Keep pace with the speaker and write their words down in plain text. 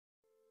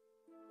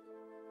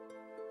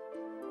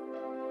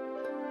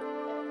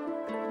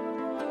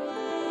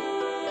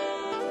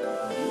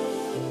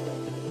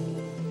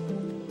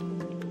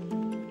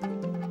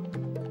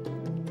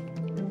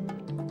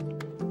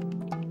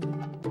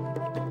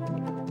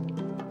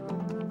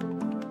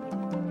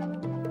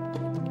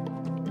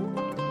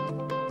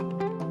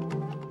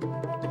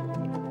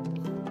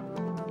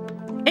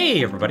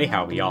Hey everybody,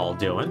 how we all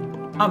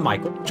doing? I'm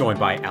Michael,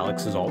 joined by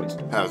Alex as always.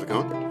 How's it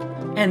going?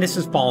 And this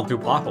is Falling Through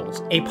Plot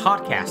Holes, a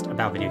podcast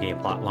about video game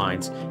plot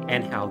lines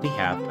and how they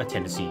have a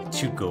tendency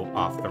to go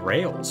off the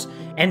rails.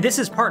 And this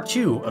is part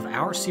 2 of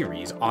our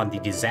series on the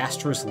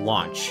disastrous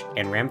launch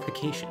and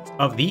ramifications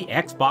of the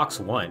Xbox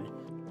One.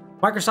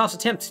 Microsoft's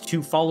attempt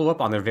to follow up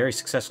on their very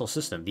successful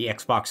system, the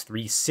Xbox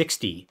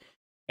 360,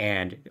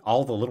 and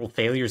all the little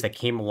failures that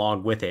came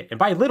along with it. And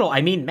by little,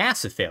 I mean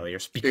massive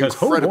failures, because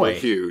Incredibly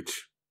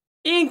huge.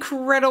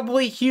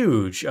 Incredibly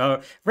huge.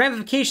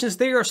 Ramifications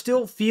they are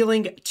still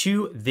feeling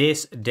to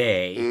this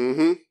day.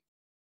 Mm-hmm.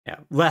 Yeah.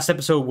 Last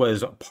episode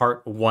was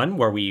part 1,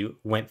 where we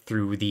went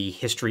through the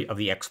history of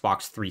the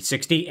Xbox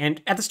 360,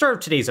 and at the start of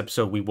today's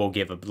episode, we will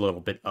give a little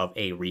bit of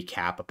a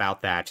recap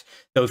about that.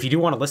 Though if you do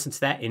want to listen to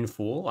that in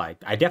full, I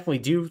definitely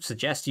do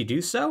suggest you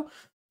do so.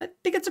 I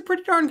think it's a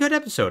pretty darn good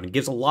episode. It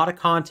gives a lot of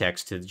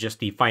context to just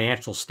the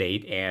financial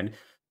state and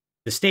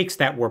the stakes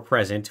that were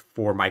present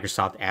for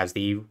Microsoft as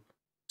they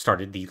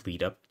started the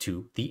lead up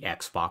to the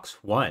Xbox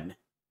One.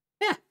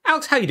 Yeah,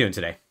 Alex, how you doing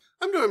today?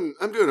 I'm doing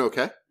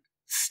okay.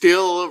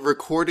 Still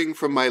recording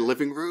from my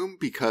living room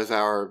because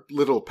our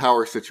little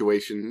power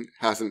situation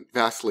hasn't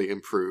vastly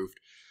improved.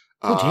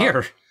 Oh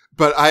dear.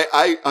 But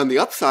I on the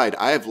upside,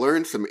 I have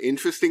learned some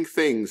interesting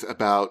things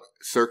about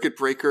circuit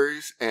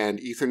breakers and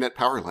Ethernet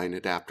power line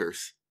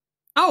adapters.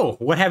 Oh,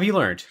 what have you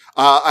learned?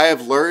 I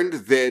have learned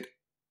that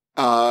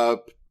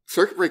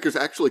circuit breakers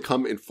actually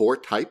come in 4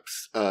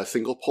 types: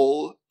 single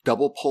pole,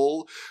 double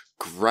pole,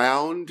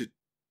 ground,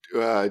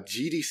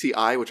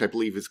 GDCI, which I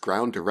believe is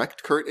ground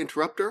direct current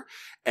interrupter,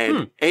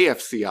 and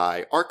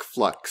AFCI, arc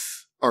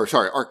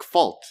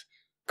fault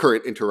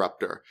current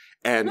interrupter.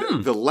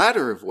 And the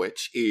latter of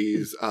which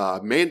is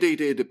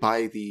mandated by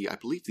I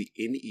believe the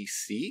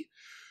NEC,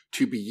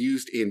 to be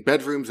used in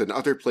bedrooms and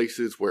other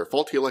places where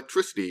faulty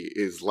electricity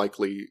is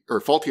likely, or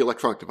faulty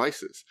electronic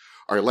devices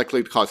are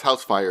likely to cause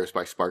house fires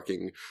by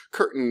sparking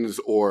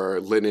curtains or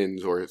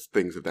linens or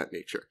things of that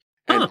nature.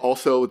 And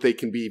also, they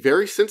can be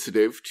very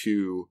sensitive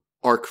to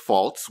arc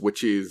faults,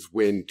 which is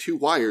when 2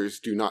 wires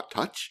do not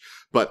touch,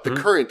 but the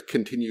current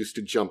continues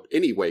to jump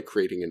anyway,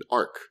 creating an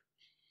arc.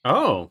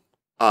 Oh.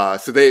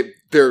 So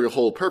their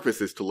whole purpose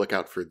is to look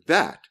out for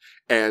that.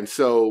 And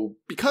so,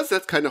 because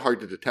that's kind of hard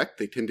to detect,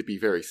 they tend to be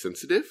very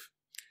sensitive.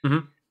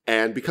 Mm-hmm.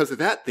 And because of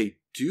that, they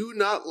do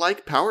not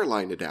like power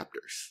line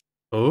adapters.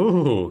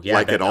 Oh, yeah.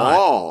 Like at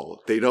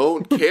all. They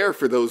don't care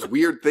for those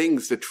weird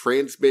things that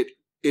transmit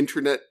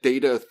internet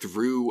data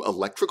through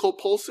electrical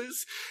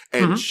pulses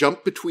and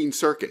jump between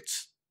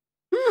circuits.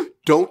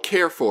 Don't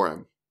care for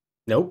them.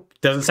 Nope.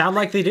 Doesn't sound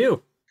like they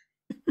do.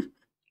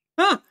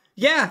 Huh.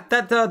 Yeah,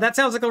 that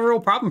sounds like a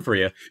real problem for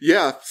you.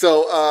 Yeah,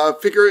 so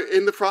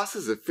in the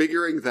process of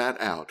figuring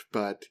that out.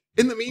 But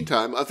in the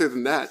meantime, other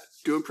than that,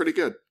 doing pretty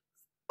good.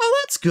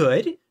 Oh, that's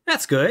good.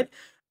 That's good.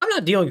 I'm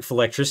not dealing with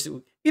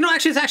electricity. You know,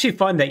 actually, it's actually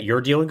fun that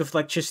you're dealing with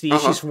electricity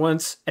issues for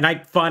once. And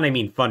I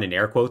mean fun in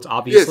air quotes,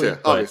 obviously. Yes,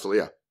 yeah, obviously,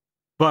 yeah.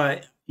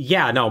 But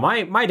yeah, no,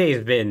 my day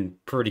has been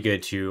pretty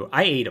good too.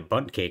 I ate a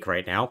bundt cake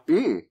right now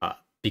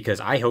because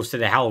I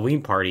hosted a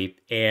Halloween party,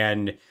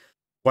 and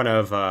one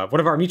of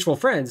our mutual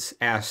friends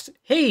asked,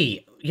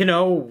 "Hey,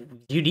 do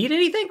you need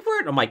anything for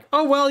it?" I'm like,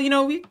 "Oh well,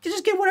 you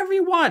just get whatever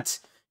you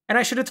want." And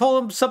I should have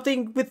told him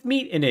something with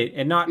meat in it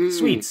and not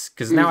sweets,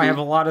 because now I have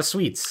a lot of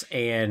sweets,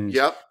 and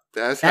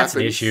that's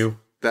an issue.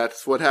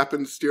 That's what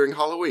happens during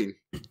Halloween.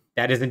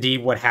 That is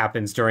indeed what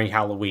happens during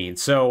Halloween.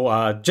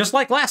 So, just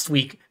like last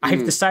week,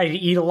 I've decided to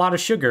eat a lot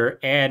of sugar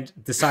and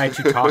decided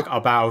to talk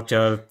about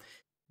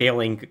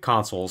failing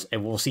consoles,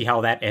 and we'll see how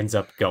that ends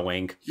up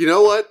going. You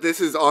know what? This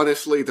is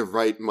honestly the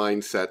right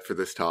mindset for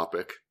this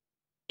topic.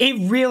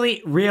 It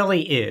really,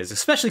 really is,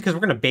 especially because we're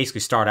going to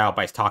basically start out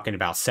by talking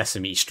about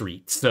Sesame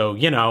Street. So,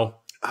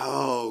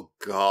 Oh,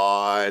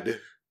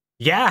 God.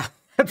 Yeah,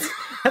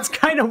 that's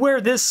kind of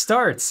where this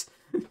starts.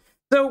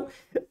 So,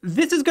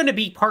 this is going to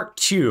be part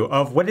 2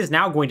 of what is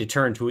now going to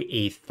turn to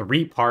a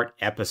 3-part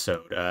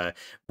episode,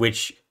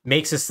 which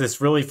makes this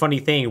really funny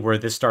thing where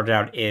this started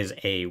out as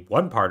a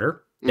 1-parter,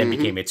 then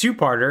became a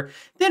 2-parter,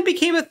 then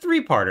became a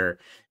 3-parter.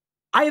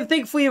 I have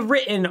thankfully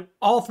written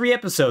all 3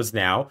 episodes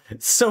now,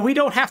 so we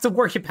don't have to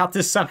worry about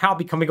this somehow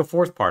becoming a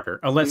 4th-parter,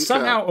 unless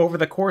somehow over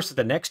the course of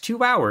the next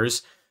 2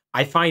 hours,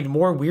 I find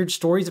more weird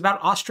stories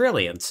about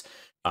Australians.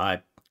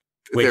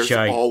 There's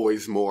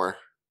always more.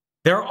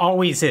 There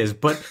always is,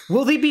 but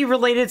will they be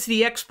related to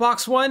the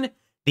Xbox One?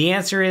 The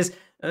answer is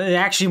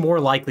actually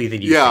more likely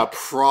than you think.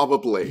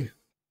 Probably.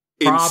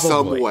 In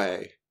some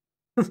way.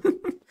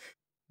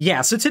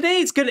 Yeah, so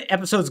today's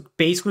episode's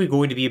basically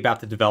going to be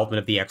about the development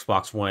of the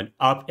Xbox One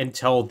up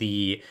until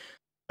the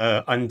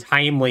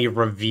untimely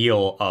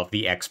reveal of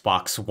the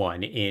Xbox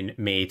One in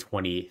May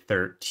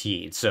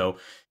 2013. So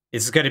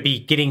this is going to be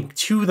getting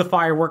to the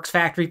fireworks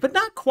factory, but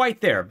not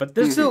quite there. But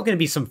there's still going to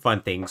be some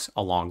fun things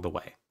along the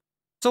way.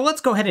 So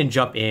let's go ahead and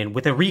jump in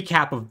with a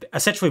recap of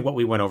essentially what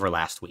we went over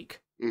last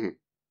week.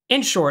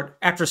 In short,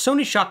 after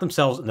Sony shot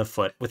themselves in the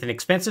foot with an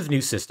expensive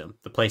new system,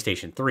 the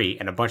PlayStation 3,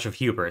 and a bunch of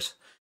hubris,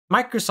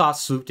 Microsoft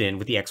swooped in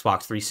with the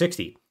Xbox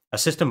 360, a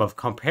system of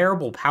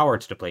comparable power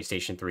to the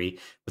PlayStation 3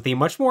 with a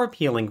much more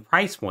appealing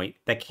price point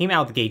that came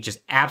out of the gate just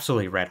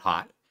absolutely red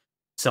hot,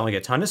 selling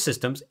a ton of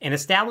systems and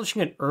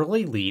establishing an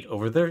early lead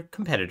over their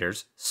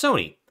competitors,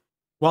 Sony.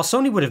 While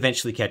Sony would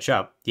eventually catch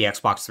up, the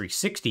Xbox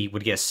 360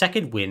 would get a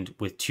second wind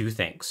with two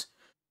things: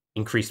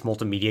 increased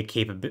multimedia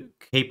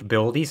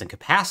capabilities and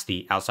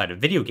capacity outside of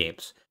video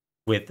games,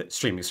 with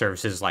streaming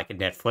services like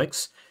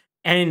Netflix,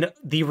 and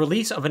the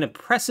release of an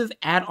impressive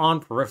add-on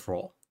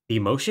peripheral, the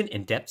motion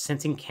and depth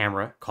sensing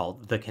camera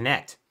called the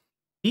Kinect.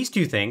 These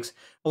two things,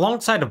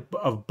 alongside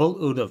a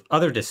boatload of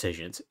other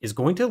decisions, is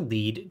going to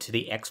lead to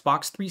the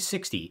Xbox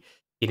 360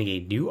 getting a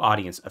new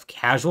audience of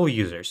casual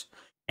users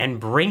and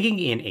bringing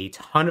in a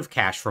ton of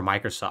cash for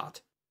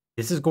Microsoft.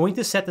 This is going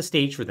to set the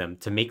stage for them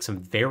to make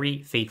some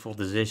very fateful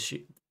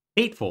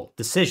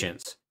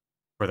decisions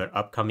for their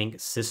upcoming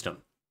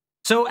system.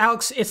 So,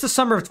 Alex, it's the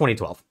summer of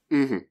 2012.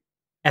 Mm-hmm.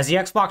 As the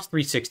Xbox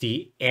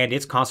 360 and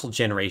its console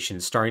generation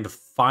is starting to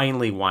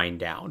finally wind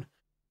down,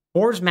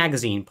 Forbes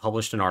magazine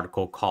published an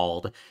article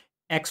called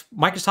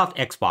Microsoft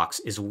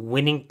Xbox is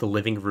winning the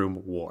living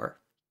room war.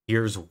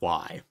 Here's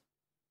why.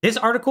 This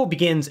article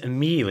begins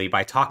immediately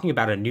by talking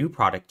about a new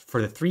product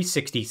for the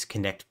 360's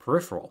Kinect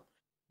peripheral,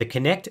 the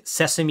Kinect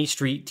Sesame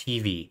Street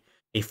TV,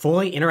 a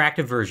fully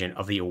interactive version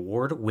of the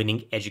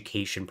award-winning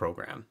education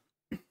program.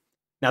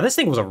 Now, this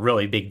thing was a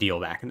really big deal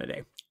back in the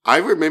day. I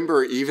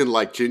remember even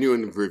like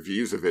genuine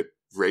reviews of it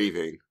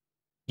raving.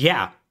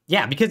 Yeah,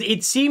 because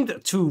it seemed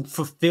to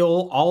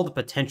fulfill all the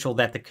potential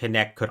that the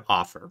Kinect could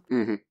offer.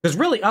 Because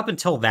really, up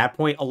until that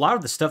point, a lot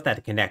of the stuff that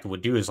the Kinect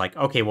would do is like,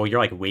 okay, well, you're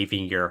like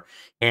waving your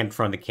hand in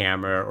front of the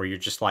camera, or you're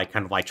just like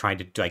kind of like trying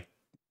to like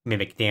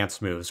mimic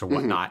dance moves or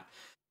whatnot.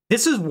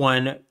 This is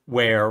one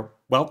where,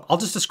 well, I'll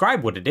just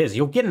describe what it is.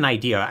 You'll get an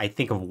idea, I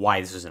think, of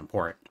why this is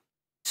important.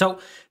 So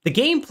the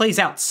game plays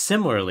out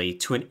similarly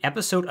to an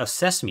episode of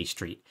Sesame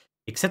Street,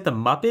 except the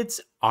Muppets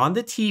on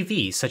the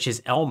TV, such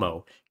as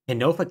Elmo, can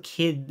know if a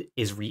kid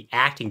is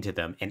reacting to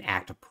them and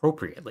act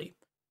appropriately.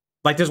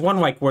 Like there's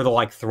one like where they'll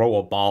like throw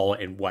a ball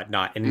and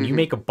whatnot, and then you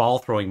make a ball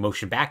throwing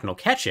motion back and they'll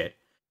catch it.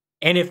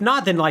 And if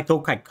not, then like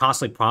they'll like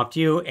constantly prompt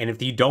you, and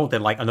if you don't,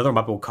 then like another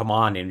Muppet will come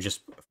on and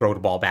just throw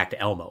the ball back to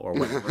Elmo or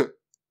whatever.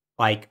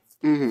 Like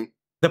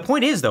the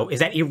point is though, is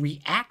that it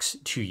reacts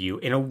to you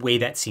in a way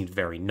that seems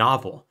very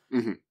novel.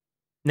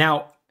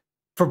 Now,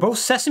 for both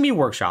Sesame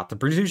Workshop, the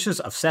producers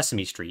of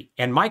Sesame Street,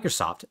 and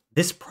Microsoft,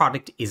 this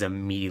product is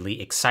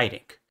immediately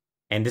exciting.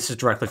 And this is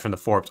directly from the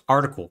Forbes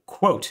article.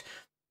 Quote,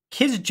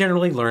 "Kids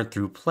generally learn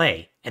through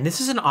play, and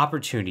this is an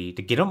opportunity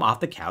to get them off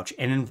the couch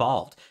and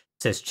involved,"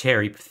 says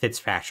Cherry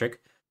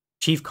Fitzpatrick,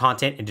 Chief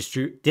Content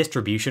and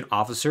Distribution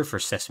Officer for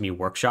Sesame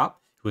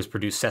Workshop, who has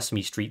produced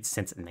Sesame Street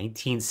since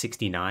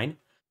 1969.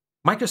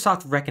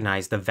 Microsoft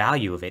recognized the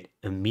value of it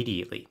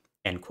immediately,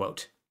 end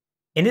quote.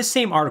 In this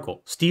same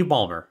article, Steve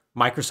Ballmer,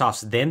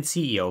 Microsoft's then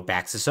CEO,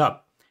 backs this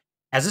up.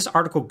 As this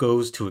article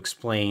goes to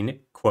explain,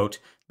 quote,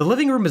 "The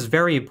living room is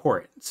very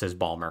important," says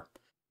Ballmer.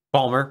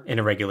 Ballmer, in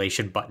a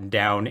regulation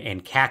button-down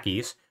and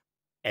khakis.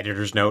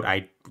 Editor's note,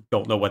 I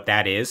don't know what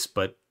that is,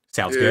 but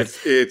sounds good.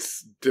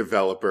 It's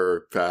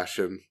developer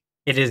fashion.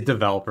 It is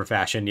developer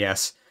fashion,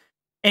 yes.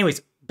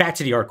 Anyways, back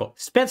to the article.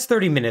 Spends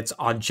 30 minutes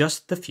on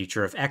just the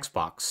future of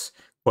Xbox.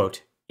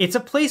 Quote, "It's a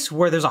place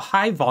where there's a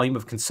high volume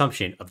of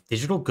consumption of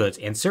digital goods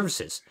and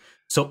services,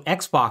 so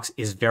Xbox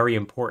is very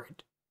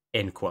important,"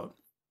 end quote.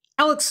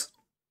 Alex,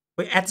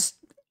 at this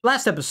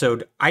last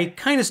episode, I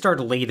kind of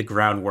started to lay the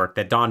groundwork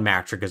that Don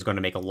Mattrick is going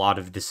to make a lot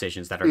of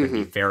decisions that are going to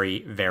be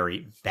very,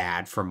 very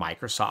bad for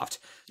Microsoft.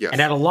 Yes. And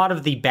that a lot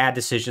of the bad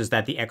decisions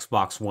that the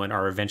Xbox One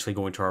are eventually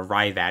going to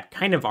arrive at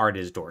kind of are at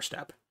his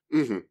doorstep.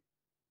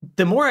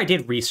 The more I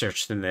did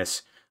research than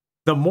this,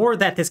 the more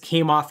that this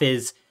came off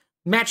as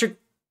Mattrick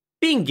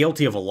being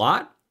guilty of a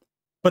lot,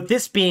 but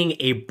this being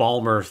a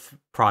Ballmer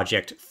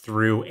project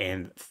through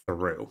and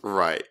through.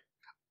 Right.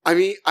 I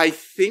mean, I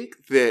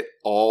think that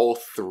all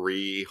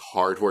three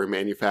hardware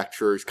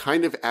manufacturers,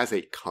 kind of as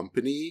a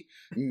company,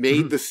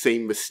 made the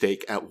same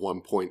mistake at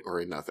one point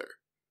or another.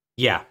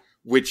 Yeah.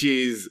 Which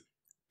is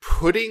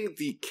putting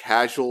the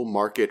casual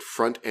market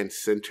front and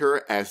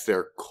center as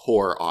their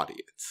core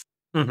audience.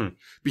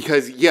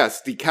 Because,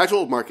 yes, the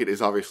casual market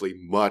is obviously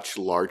much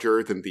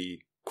larger than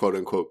the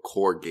quote-unquote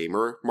core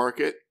gamer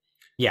market.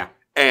 Yeah.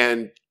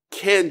 And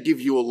can give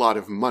you a lot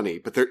of money,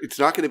 but it's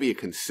not going to be a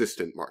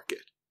consistent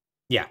market.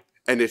 Yeah.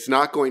 And it's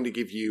not going to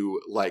give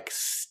you, like,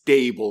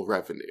 stable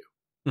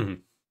revenue.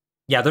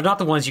 Yeah, they're not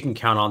the ones you can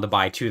count on to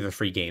buy 2 to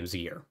 3 games a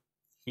year.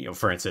 You know,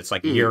 for instance,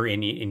 like year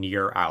in,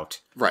 year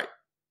out. Right.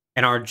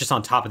 And are just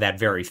on top of that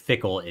very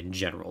fickle in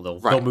general.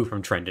 They'll move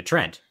from trend to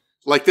trend.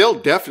 Like, they'll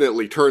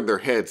definitely turn their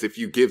heads if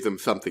you give them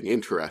something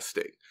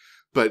interesting.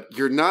 But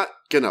you're not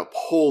going to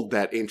hold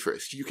that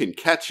interest. You can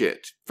catch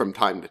it from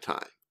time to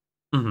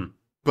time.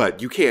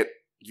 But you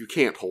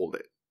can't hold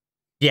it.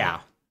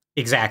 Yeah,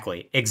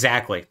 exactly.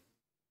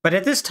 But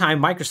at this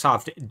time,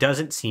 Microsoft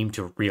doesn't seem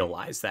to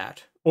realize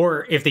that.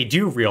 Or if they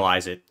do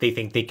realize it, they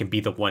think they can be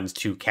the ones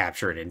to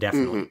capture it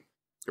indefinitely.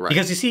 Right.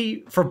 Because you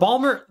see, for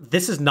Ballmer,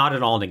 this is not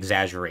at all an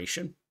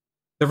exaggeration.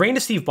 The reign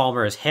of Steve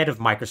Ballmer as head of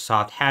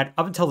Microsoft had,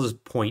 up until this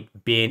point,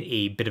 been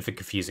a bit of a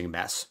confusing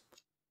mess.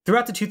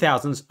 Throughout the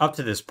 2000s, up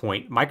to this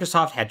point,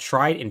 Microsoft had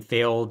tried and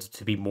failed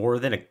to be more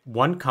than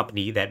one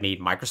company that made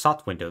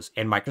Microsoft Windows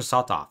and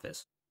Microsoft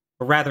Office,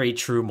 but rather a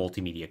true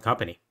multimedia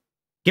company.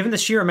 Given the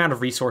sheer amount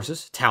of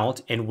resources,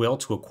 talent, and will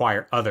to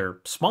acquire other,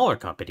 smaller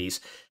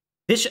companies,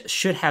 this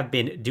should have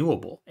been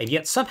doable, and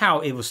yet somehow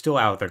it was still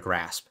out of their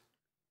grasp.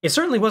 It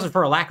certainly wasn't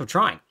for a lack of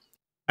trying.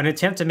 An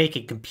attempt to make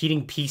a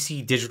competing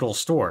PC digital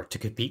store to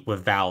compete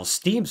with Valve's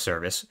Steam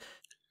service,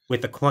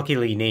 with the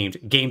clunkily named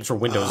Games for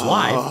Windows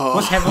Live,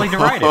 was heavily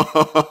derided.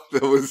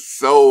 That was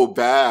so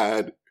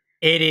bad.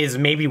 It is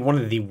maybe one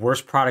of the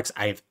worst products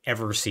I've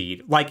ever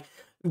seen. Like,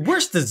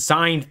 worst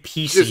designed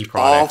PC just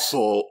products.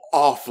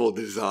 Awful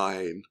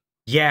design.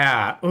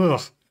 Yeah,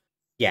 ugh.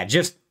 Yeah,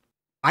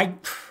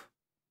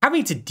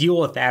 having to deal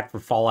with that for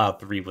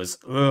Fallout 3 was,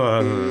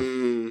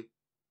 It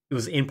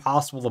was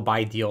impossible to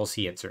buy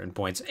DLC at certain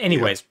points.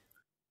 Anyways,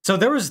 So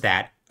there was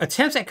that.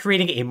 Attempts at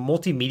creating a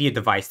multimedia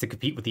device to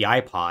compete with the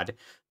iPod,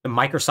 the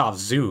Microsoft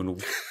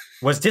Zune,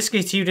 was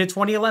discontinued in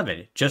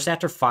 2011, just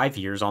after 5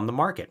 years on the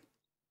market.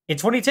 In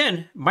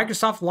 2010,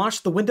 Microsoft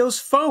launched the Windows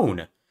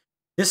Phone.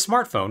 This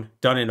smartphone,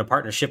 done in a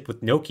partnership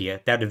with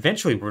Nokia that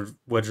eventually would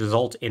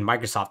result in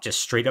Microsoft just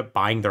straight up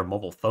buying their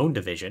mobile phone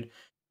division,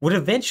 would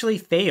eventually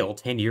fail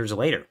 10 years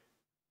later,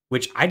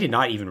 which I did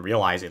not even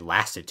realize it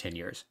lasted 10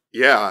 years.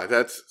 Yeah,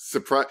 that's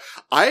surprising.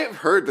 I have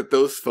heard that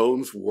those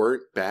phones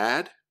weren't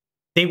bad.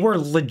 They were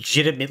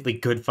legitimately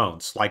good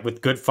phones, like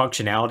with good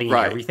functionality and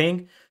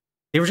everything.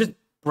 They were just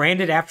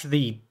branded after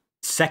the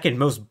second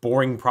most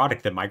boring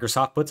product that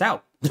Microsoft puts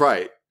out.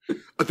 Right.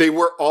 They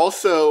were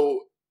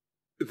also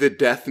the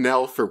death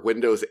knell for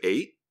Windows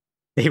 8.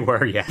 They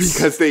were, yes.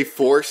 Because they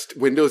forced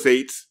Windows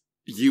 8's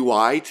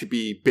UI to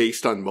be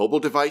based on mobile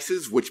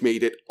devices, which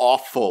made it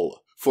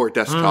awful for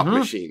desktop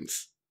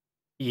machines.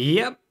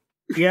 Yep.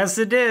 Yes,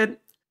 it did.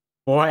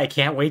 Boy, I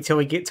can't wait till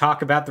we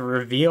talk about the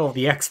reveal of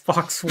the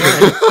Xbox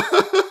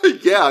One.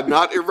 Yeah,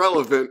 not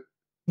irrelevant.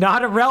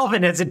 Not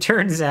irrelevant, as it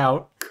turns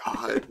out.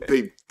 God,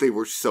 they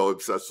were so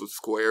obsessed with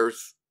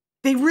squares.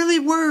 They really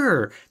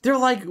were. They're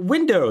like,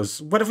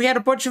 Windows. What if we had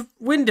a bunch of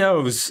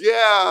Windows?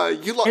 Yeah,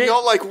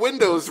 y'all like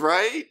Windows,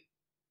 right?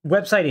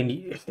 Website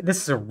and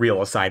this is a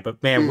real aside,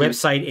 but man,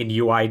 website and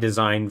UI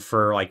design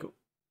for like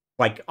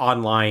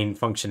online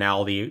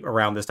functionality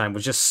around this time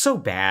was just so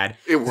bad.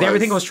 It was.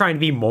 Everything was trying to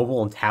be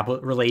mobile and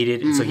tablet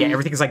related. And so yeah,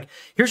 everything's like,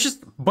 here's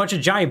just a bunch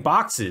of giant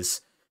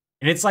boxes.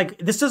 And it's like,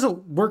 this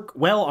doesn't work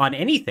well on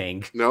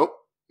anything. Nope.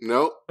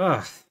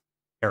 Ugh.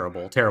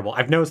 Terrible.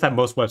 I've noticed that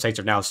most websites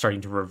are now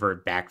starting to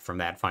revert back from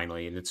that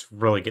finally, and it's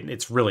really good.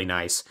 It's really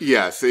nice.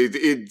 Yes,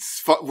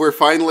 we're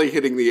finally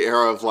hitting the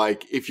era of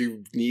like, if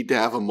you need to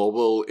have a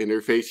mobile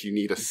interface, you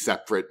need a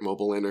separate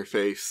mobile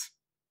interface.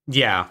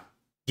 Yeah,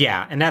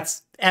 and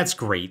that's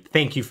great.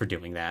 Thank you for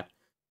doing that.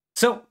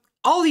 So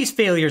all these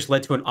failures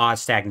led to an odd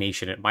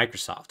stagnation at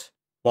Microsoft.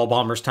 While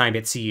Ballmer's time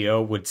at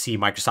CEO would see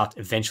Microsoft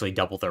eventually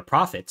double their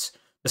profits,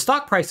 the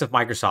stock price of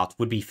Microsoft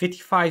would be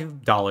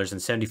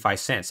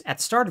 $55.75 at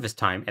the start of his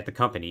time at the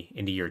company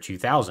in the year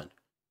 2000.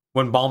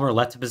 When Ballmer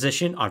left the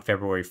position on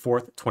February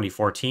 4th,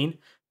 2014,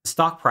 the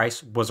stock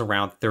price was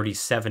around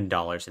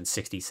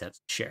 $37.60 a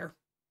share.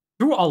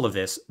 Through all of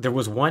this, there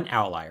was one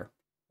outlier.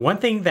 One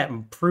thing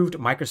that proved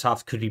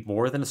Microsoft could be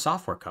more than a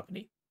software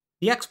company: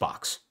 the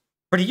Xbox.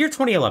 For the year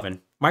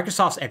 2011,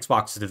 Microsoft's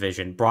Xbox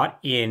division brought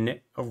in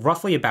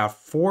roughly about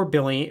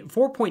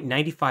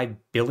 $4.95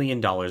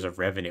 billion of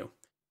revenue.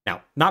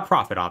 Now, not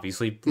profit,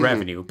 obviously,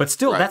 revenue, but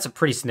still, that's a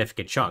pretty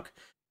significant chunk.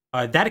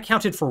 That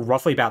accounted for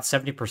roughly about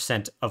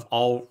 70% of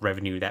all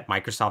revenue that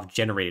Microsoft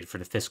generated for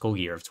the fiscal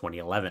year of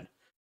 2011.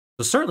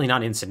 So certainly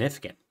not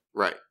insignificant.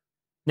 Right.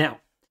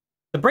 Now,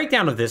 the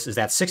breakdown of this is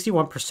that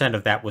 61%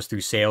 of that was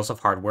through sales of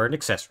hardware and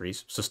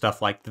accessories, so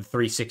stuff like the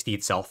 360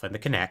 itself and the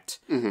Kinect.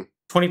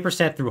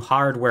 20% through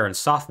hardware and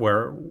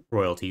software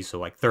royalties, so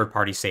like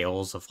third-party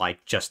sales of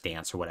like Just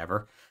Dance or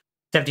whatever.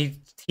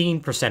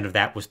 17% of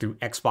that was through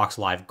Xbox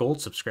Live Gold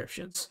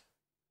subscriptions.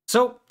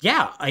 So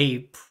yeah,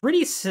 a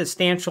pretty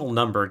substantial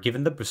number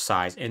given the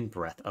size and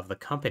breadth of the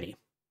company.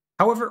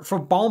 However, for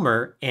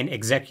Ballmer and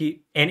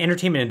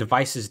Entertainment and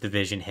Devices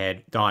division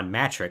head Don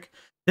Mattrick,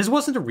 this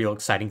wasn't a real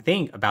exciting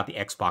thing about the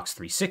Xbox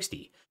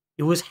 360.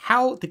 It was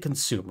how the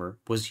consumer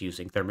was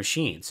using their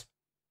machines.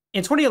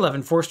 In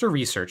 2011, Forrester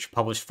Research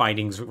published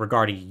findings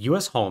regarding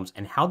U.S. homes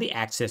and how they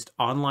accessed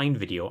online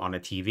video on a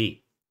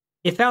TV.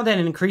 It found that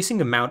an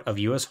increasing amount of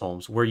U.S.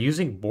 homes were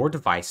using more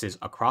devices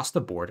across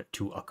the board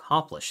to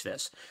accomplish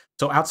this.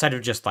 So outside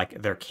of just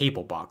like their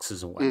cable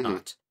boxes and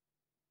whatnot,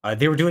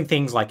 they were doing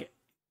things like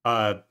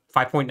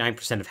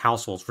 5.9% of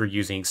households were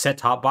using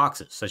set-top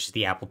boxes, such as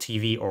the Apple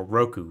TV or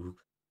Roku,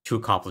 to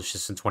accomplish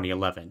this in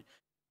 2011,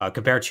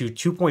 compared to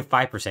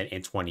 2.5%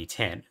 in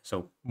 2010,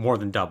 so more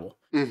than double.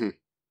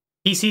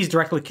 PCs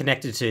directly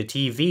connected to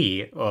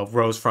TV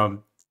rose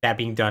from that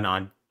being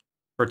done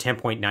for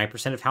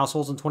 10.9% of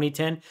households in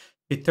 2010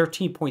 to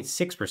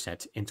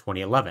 13.6% in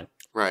 2011.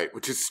 Right,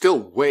 which is still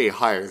way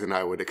higher than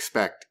I would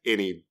expect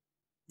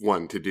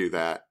anyone to do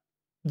that.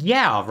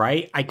 Yeah,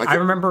 right. Like I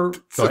remember.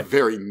 it's a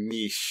very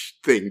niche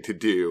thing to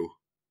do.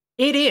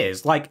 It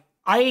is like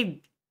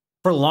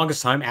for the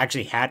longest time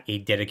actually had a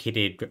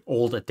dedicated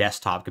old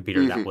desktop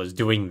computer that was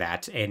doing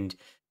that, and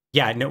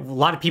yeah, no, a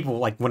lot of people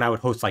like when I would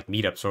host like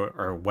meetups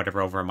or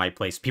whatever over in my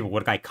place, people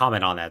would like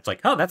comment on that. It's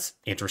like, oh, that's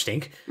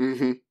interesting.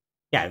 Mm-hmm.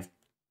 Yeah,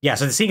 yeah.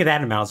 So seeing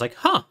that amount, I was like,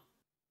 huh,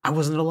 I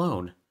wasn't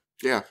alone.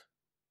 Yeah.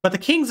 But the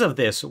kings of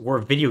this were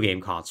video game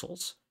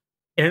consoles.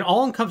 In an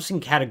all-encompassing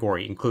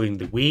category, including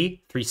the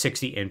Wii,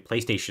 360, and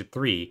PlayStation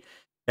 3,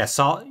 that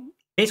saw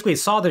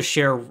their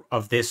share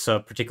of this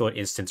particular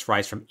instance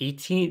rise from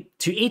 18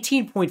 to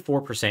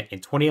 18.4% in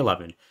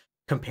 2011,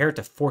 compared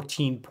to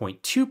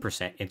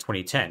 14.2% in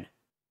 2010.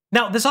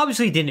 Now, this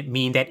obviously didn't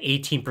mean that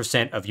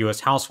 18% of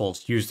US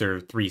households used their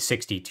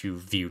 360 to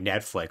view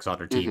Netflix on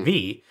their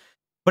TV,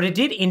 but it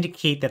did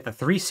indicate that the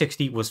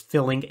 360 was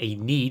filling a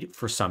need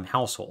for some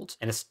households,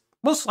 and it's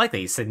most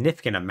likely a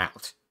significant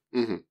amount.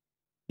 Mm-hmm.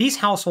 These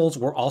households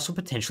were also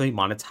potentially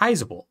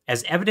monetizable,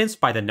 as evidenced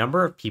by the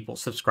number of people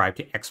subscribed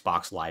to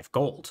Xbox Live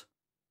Gold.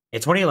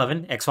 In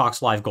 2011,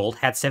 Xbox Live Gold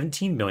had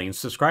 17 million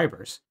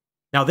subscribers.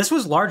 Now, this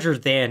was larger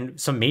than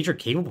some major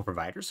cable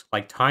providers,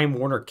 like Time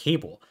Warner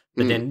Cable,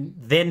 but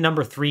then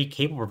number 3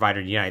 cable provider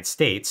in the United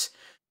States,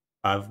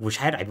 which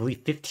had, I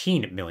believe,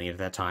 15 million at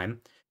that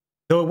time,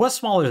 though it was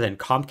smaller than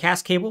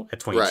Comcast Cable at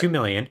 22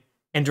 million,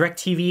 and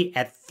DirecTV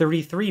at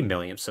 33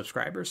 million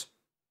subscribers.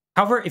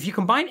 However, if you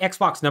combine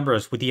Xbox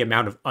numbers with the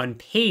amount of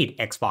unpaid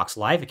Xbox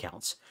Live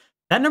accounts,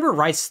 that number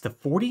rises to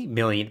 40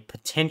 million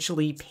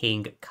potentially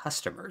paying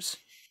customers.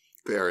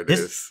 There it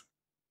is.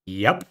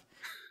 Yep.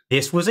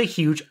 This was a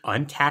huge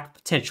untapped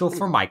potential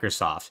for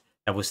Microsoft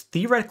that was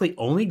theoretically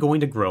only going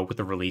to grow with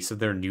the release of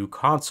their new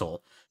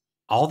console.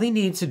 All they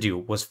needed to do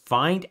was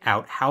find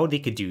out how they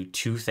could do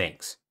two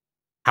things.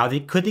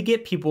 Could they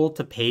get people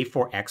to pay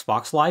for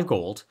Xbox Live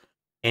Gold?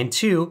 And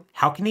 2,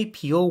 how can they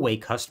peel away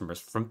customers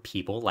from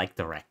people like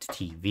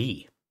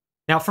DirecTV?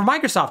 Now, for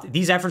Microsoft,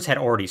 these efforts had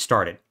already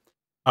started.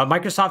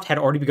 Microsoft had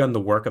already begun the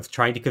work of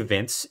trying to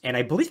convince, and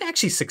I believe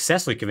actually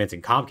successfully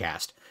convincing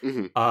Comcast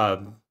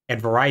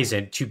and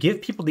Verizon to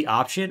give people the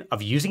option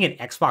of using an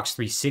Xbox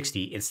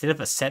 360 instead of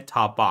a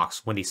set-top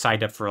box when they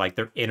signed up for like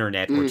their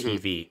internet or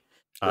TV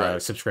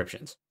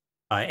subscriptions.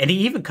 And he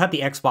even cut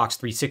the Xbox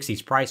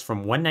 360's price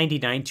from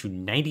 $199 to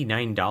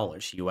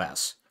 $99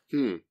 US.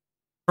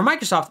 For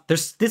Microsoft,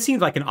 this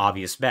seemed like an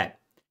obvious bet.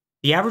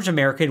 The average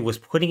American was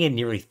putting in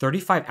nearly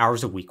 35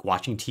 hours a week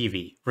watching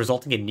TV,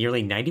 resulting in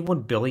nearly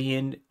 $91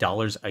 billion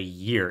a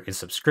year in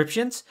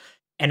subscriptions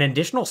and an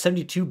additional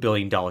 $72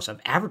 billion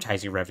of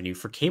advertising revenue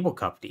for cable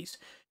companies,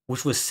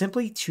 which was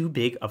simply too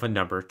big of a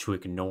number to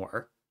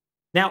ignore.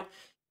 Now,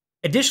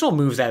 additional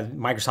moves that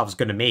Microsoft is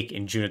going to make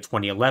in June of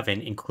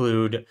 2011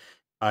 include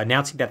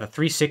announcing that the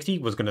 360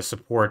 was going to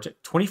support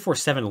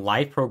 24/7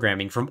 live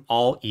programming from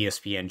all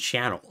ESPN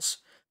channels.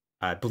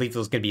 I believe it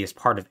was going to be as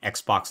part of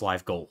Xbox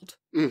Live Gold.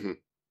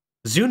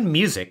 Zune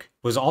Music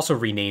was also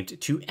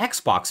renamed to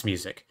Xbox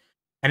Music.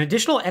 An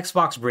additional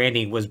Xbox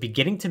branding was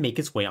beginning to make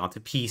its way onto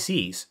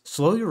PCs,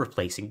 slowly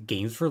replacing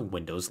games for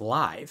Windows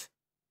Live.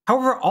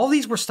 However, all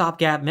these were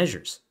stopgap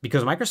measures,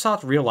 because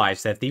Microsoft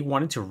realized that if they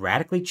wanted to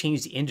radically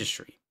change the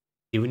industry,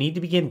 they would need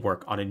to begin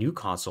work on a new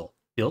console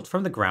built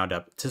from the ground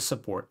up to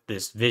support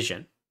this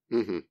vision.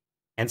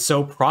 And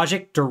so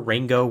Project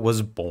Durango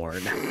was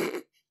born.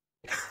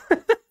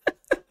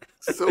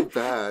 So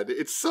bad.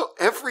 It's so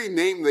every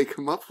name they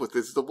come up with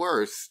is the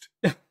worst.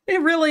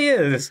 It really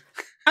is.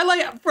 I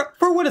like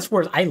for what it's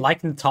worth. I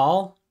like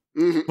Natal,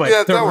 but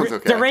yeah, that one's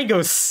okay.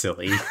 Durango's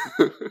silly.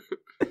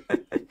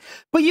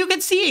 But you can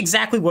see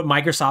exactly what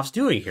Microsoft's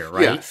doing here,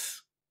 right?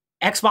 Yes.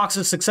 Xbox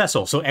is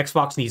successful, so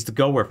Xbox needs to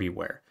go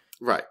everywhere.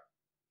 Right.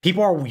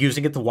 People are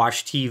using it to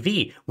watch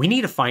TV. We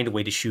need to find a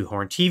way to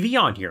shoehorn TV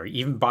on here,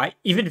 even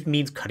if it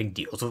means cutting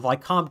deals with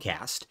like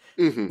Comcast.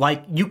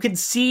 Like you can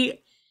see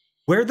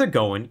where they're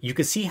going. You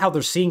can see how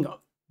they're seeing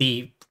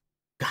the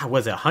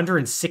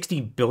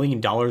 $160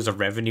 billion of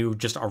revenue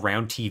just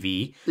around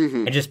TV,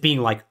 and just being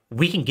like,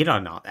 we can get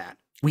on that.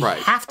 We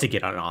have to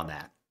get on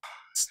that.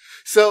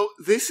 So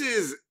this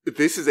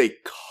is a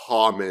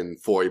common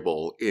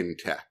foible in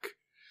tech.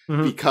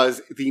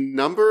 Because the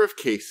number of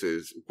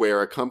cases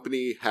where a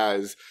company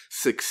has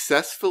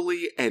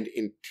successfully and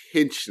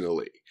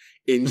intentionally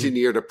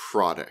engineered a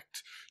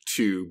product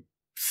to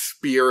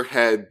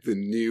spearhead the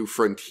new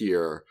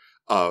frontier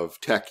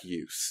of tech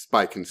use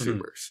by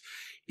consumers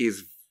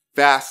is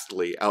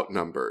vastly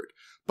outnumbered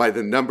by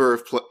the number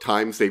of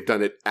times they've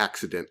done it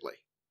accidentally.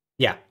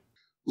 Yeah.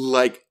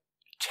 Like,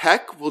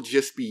 tech will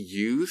just be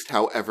used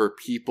however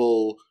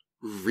people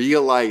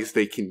realize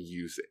they can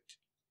use it.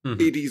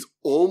 It is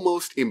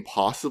almost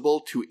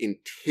impossible to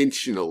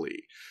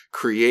intentionally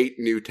create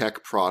new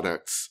tech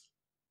products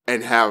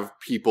and have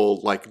people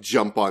like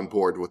jump on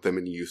board with them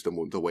and use them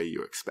the way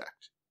you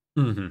expect.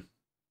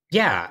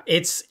 Yeah,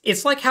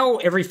 it's like how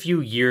every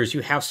few years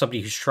you have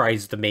somebody who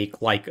tries to make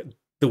like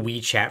the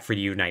WeChat for the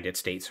United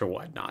States or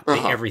whatnot,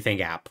 the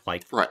everything app,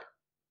 like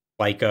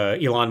like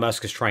Elon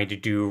Musk is trying to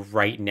do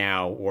right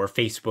now, or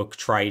Facebook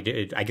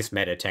tried, I guess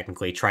Meta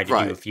technically tried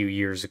to do a few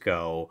years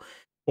ago,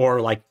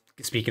 or like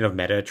speaking of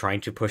Meta, trying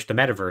to push the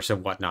metaverse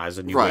and whatnot as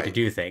a new way to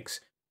do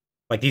things.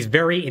 Like these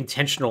very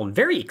intentional and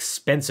very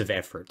expensive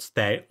efforts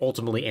that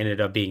ultimately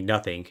ended up being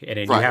nothing. And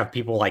then you have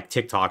people like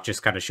TikTok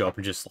just kind of show up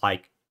and just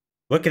like,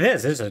 look at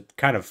this. This is a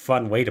kind of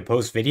fun way to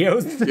post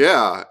videos.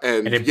 Yeah.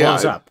 And it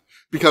blows up.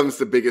 Becomes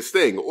the biggest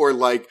thing. Or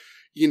like,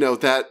 you know,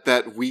 that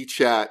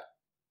WeChat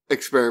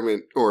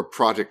experiment or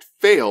project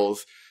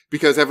fails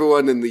because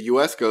everyone in the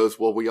US goes,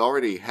 well, we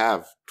already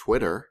have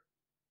Twitter.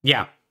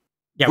 Yeah.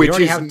 Yeah. Which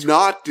is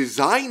not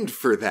designed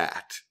for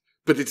that,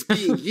 but it's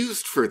being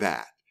used for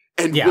that.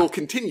 And will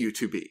continue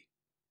to be.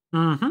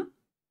 Mm-hmm.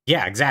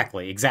 Yeah,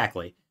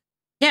 exactly.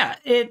 Yeah,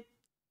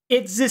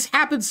 this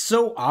happens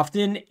so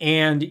often,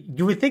 and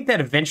you would think that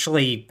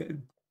eventually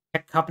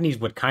tech companies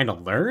would kind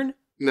of learn.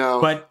 No.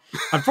 But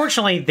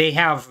unfortunately, they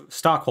have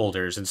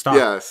stockholders and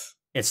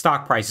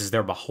stock prices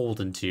they're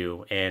beholden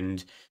to,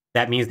 and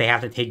that means they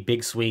have to take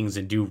big swings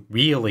and do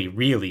really,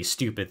 really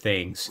stupid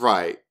things.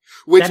 Right.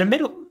 Which,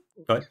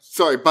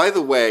 sorry, by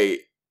the way,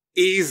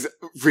 is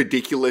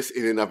ridiculous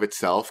in and of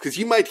itself, because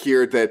you might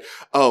hear that,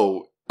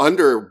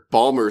 under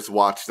Ballmer's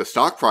watch, the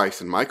stock price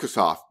in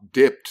Microsoft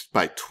dipped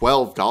by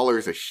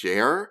 $12 a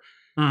share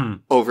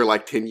over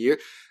like 10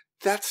 years.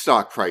 That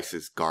stock price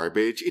is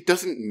garbage. It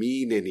doesn't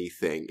mean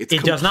anything. It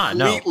does not,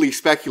 completely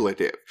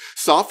speculative.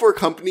 Software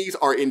companies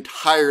are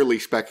entirely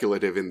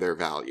speculative in their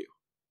value.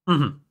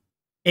 Mm-hmm.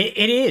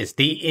 It is.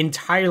 They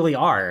entirely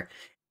are.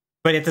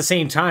 But at the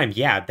same time,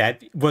 yeah,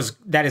 that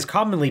is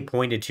commonly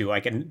pointed to,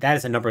 like, and that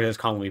is a number that is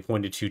commonly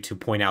pointed to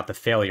point out the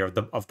failure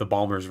of the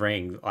Ballmer's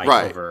ring,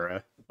 like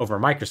over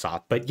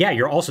Microsoft. But yeah,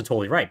 you're also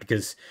totally right,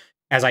 because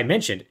as I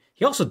mentioned,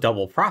 he also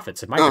doubled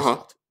profits at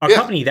Microsoft, a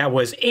company that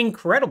was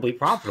incredibly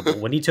profitable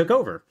when he took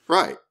over.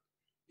 Right.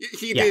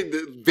 He did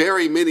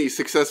very many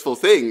successful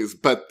things,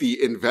 but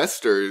the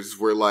investors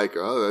were like,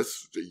 "Oh,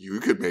 you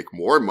could make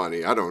more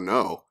money. I don't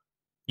know.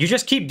 You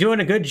just keep doing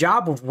a good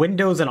job with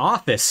Windows and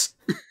Office."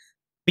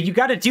 But you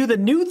got to do the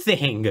new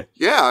thing.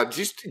 Yeah,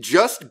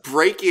 just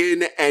break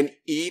in and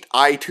eat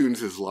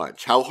iTunes'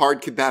 lunch. How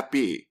hard could that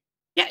be?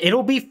 Yeah,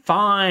 it'll be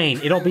fine.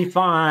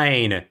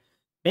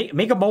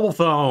 Make a mobile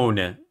phone.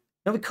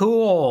 It'll be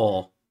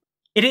cool.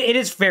 It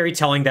is very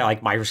telling that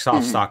like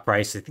Microsoft stock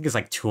price, I think it's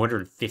like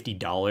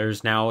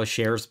 $250 now a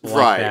share,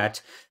 like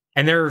that.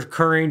 And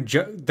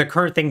the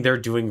current thing they're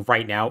doing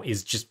right now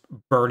is just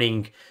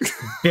burning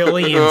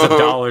billions of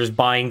dollars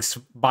buying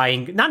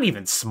not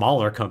even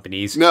smaller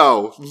companies.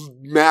 No,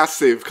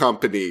 massive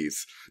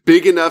companies.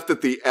 Big enough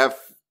that the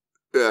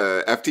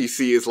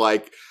FTC is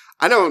like,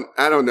 I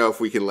don't know if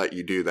we can let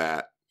you do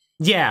that.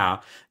 Yeah,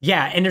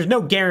 and there's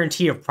no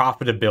guarantee of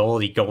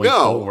profitability going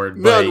forward.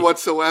 None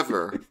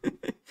whatsoever.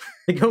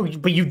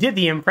 But you did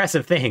the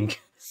impressive thing.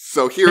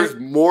 So here's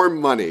more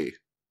money.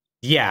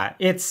 Yeah,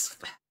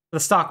 the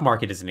stock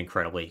market is an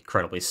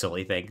incredibly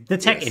silly thing. The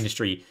tech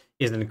industry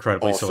is an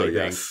incredibly silly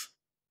thing,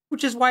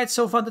 which is why it's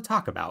so fun to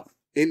talk about.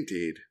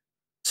 Indeed.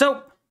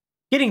 So,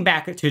 getting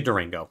back to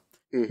Durango.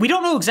 We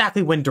don't know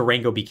exactly when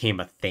Durango became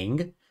a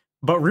thing,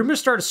 but rumors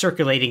started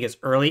circulating as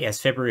early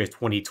as February of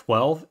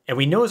 2012, and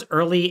we know as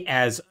early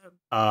as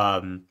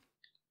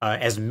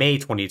May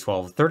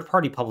 2012,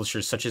 third-party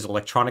publishers such as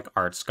Electronic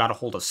Arts got a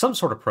hold of some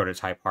sort of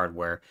prototype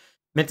hardware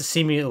meant to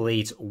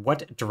simulate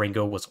what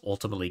Durango was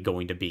ultimately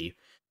going to be.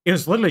 It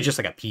was literally just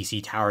like a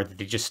PC tower that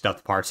they just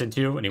stuffed parts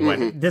into, and he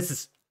went,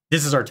 "This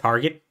is our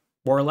target,"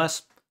 more or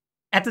less.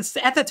 At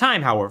the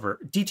time, however,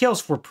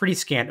 details were pretty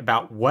scant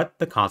about what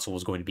the console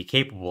was going to be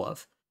capable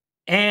of.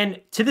 And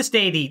to this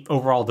day, the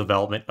overall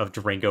development of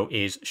Durango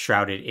is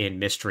shrouded in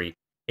mystery.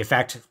 In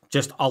fact,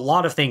 just a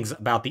lot of things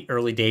about the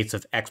early days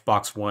of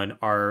Xbox One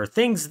are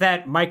things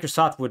that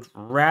Microsoft would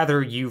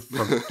rather you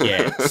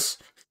forget.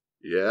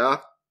 Yeah.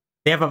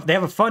 They have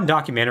a fun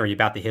documentary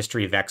about the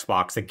history of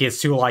Xbox that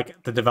gets to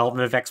like the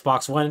development of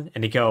Xbox One,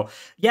 and they go,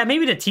 yeah,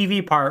 maybe the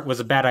TV part was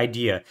a bad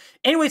idea.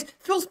 Anyways,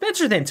 Phil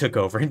Spencer then took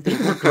over, and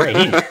things were great.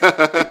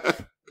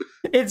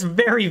 It's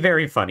very,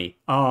 very funny.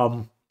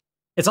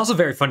 It's also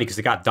very funny because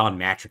it got Don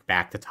Matrick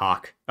back to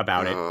talk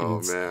about it.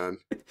 Oh man!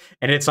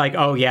 And it's like,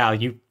 oh yeah,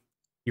 you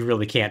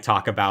really can't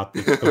talk about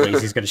the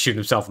ways he's going to shoot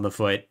himself in the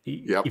foot.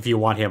 Yep. If you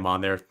want him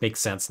on there,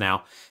 makes sense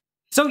now.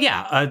 So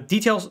yeah,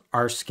 details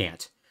are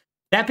scant.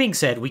 That being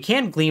said, we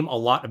can glean a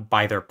lot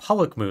by their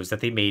public moves that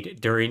they made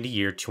during the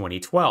year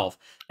 2012,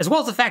 as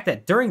well as the fact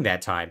that during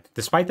that time,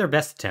 despite their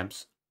best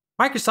attempts,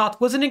 Microsoft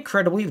was an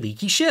incredibly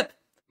leaky ship.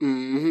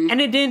 And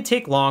it didn't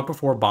take long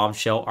before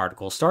bombshell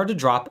articles started to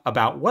drop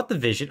about what the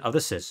vision of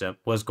the system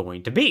was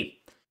going to be.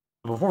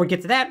 But before we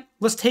get to that,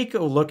 let's take a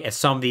look at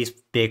some of these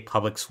big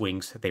public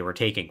swings that they were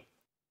taking.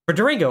 For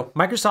Durango,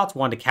 Microsoft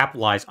wanted to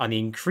capitalize on the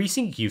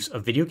increasing use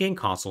of video game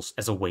consoles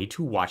as a way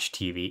to watch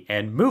TV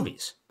and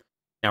movies.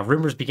 Now,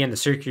 rumors began to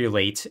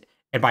circulate,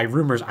 and by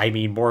rumors, I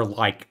mean more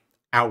like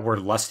outward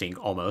lusting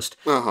almost,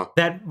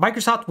 that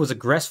Microsoft was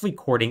aggressively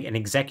courting an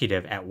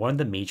executive at one of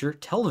the major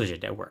television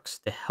networks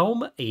to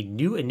helm a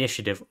new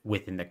initiative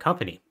within the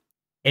company.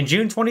 In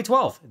June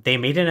 2012, they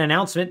made an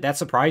announcement that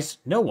surprised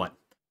no one.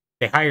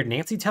 They hired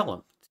Nancy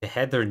Tellem to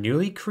head their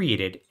newly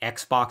created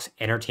Xbox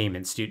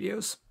Entertainment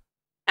Studios.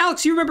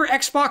 Alex, you remember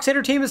Xbox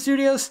Entertainment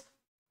Studios?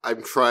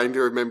 I'm trying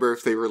to remember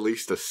if they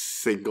released a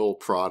single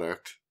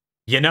product.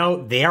 You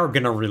know, they are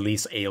going to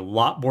release a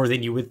lot more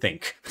than you would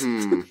think.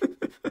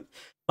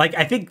 Like,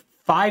 I think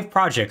 5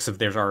 projects of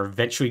theirs are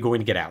eventually going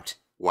to get out.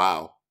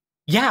 Wow.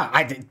 Yeah,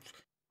 it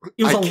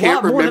was I a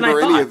can't lot more than I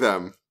remember any thought. of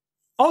them.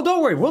 Oh,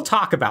 don't worry. We'll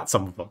talk about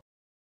some of them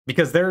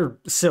because they're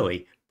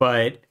silly.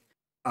 But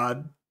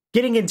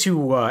getting into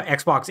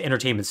Xbox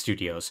Entertainment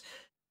Studios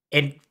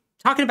and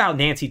talking about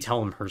Nancy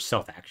Tellem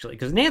herself, actually,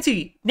 because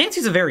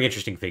Nancy's a very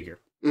interesting figure.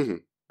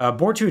 Mm-hmm.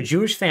 Born to a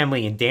Jewish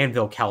family in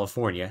Danville,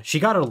 California,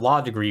 she got a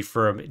law degree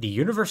from the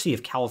University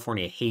of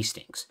California,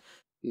 Hastings.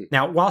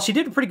 Now, while she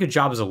did a pretty good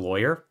job as a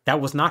lawyer,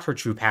 that was not her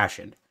true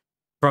passion.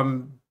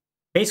 From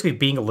basically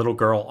being a little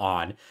girl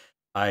on,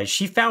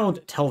 she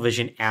found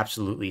television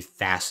absolutely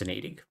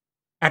fascinating.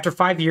 After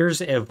 5 years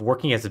of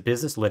working as a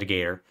business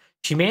litigator,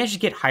 she managed to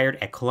get hired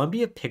at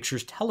Columbia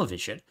Pictures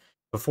Television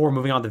before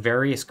moving on to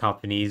various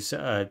companies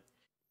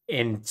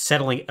and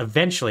settling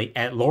eventually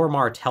at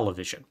Lorimar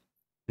Television.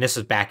 And this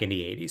was back in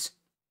the 80s.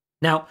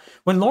 Now,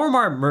 when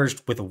Lorimar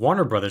merged with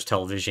Warner Brothers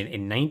Television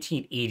in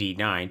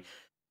 1989,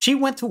 she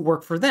went to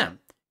work for them.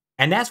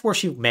 And that's where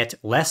she met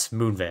Les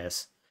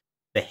Moonves,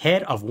 the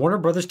head of Warner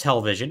Brothers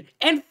Television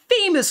and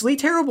famously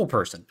terrible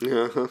person.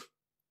 Uh-huh.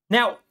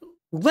 Now,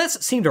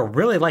 Les seemed to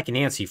really like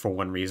Nancy for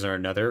one reason or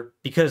another,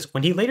 because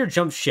when he later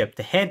jumped ship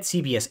to head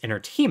CBS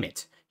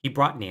Entertainment, he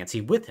brought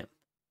Nancy with him.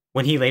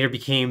 When he later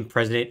became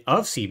president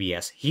of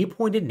CBS, he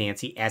appointed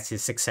Nancy as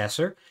his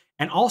successor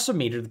and also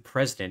made her the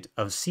president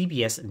of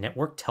CBS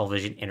Network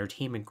Television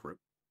Entertainment Group.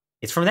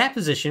 It's from that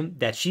position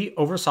that she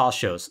oversaw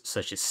shows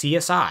such as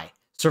CSI,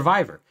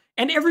 Survivor,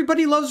 and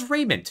Everybody Loves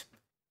Raymond.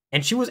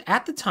 And she was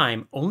at the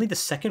time only the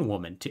second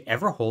woman to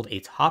ever hold a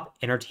top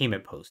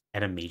entertainment post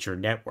at a major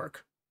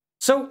network.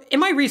 So, in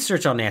my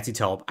research on Nancy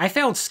Tellem, I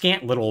found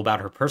scant little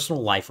about her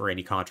personal life or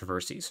any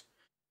controversies,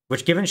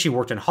 which, given she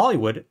worked in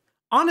Hollywood,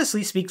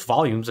 honestly speaks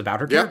volumes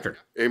about her character.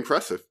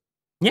 Impressive.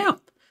 Yeah.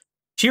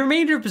 She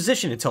remained in her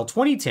position until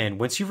 2010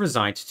 when she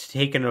resigned to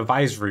take an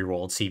advisory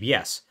role at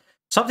CBS,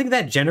 something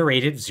that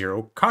generated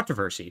zero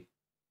controversy.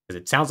 Because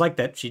it sounds like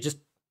that she just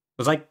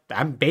was like,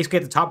 I'm basically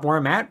at the top where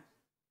I'm at.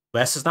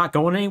 Les is not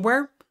going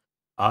anywhere.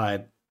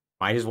 Might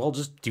as well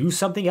just do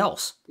something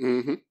else.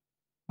 Mm-hmm.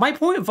 My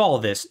point of all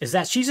of this is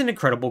that she's an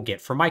incredible get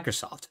for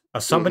Microsoft,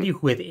 of somebody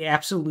who had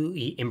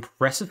absolutely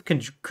impressive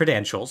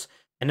credentials,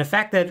 and the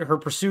fact that their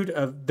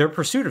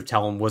pursuit of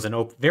Tellem was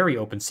a very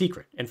open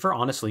secret, and for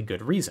honestly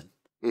good reason.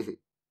 Mm-hmm.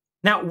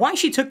 Now, why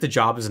she took the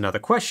job is another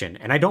question,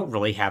 and I don't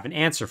really have an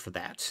answer for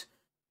that.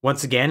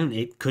 Once again,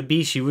 it could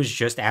be she was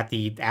just at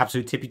the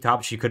absolute tippy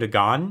top she could have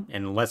gone,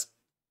 and unless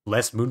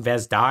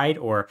Moonves died,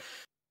 or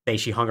say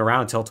she hung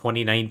around until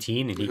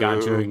 2019 and he got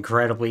into an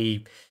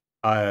incredibly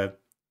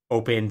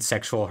open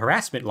sexual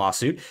harassment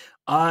lawsuit,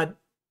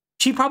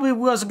 she probably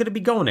wasn't going to be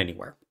going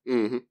anywhere.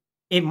 Mm-hmm.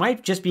 It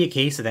might just be a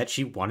case of that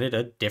she wanted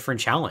a different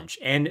challenge.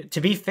 And to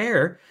be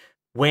fair,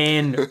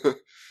 when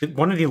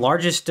one of the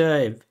largest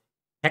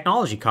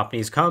technology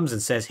companies comes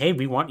and says, hey,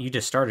 we want you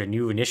to start a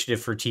new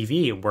initiative for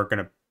TV and we're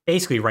going to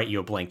basically write you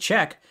a blank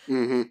check,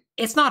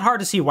 it's not hard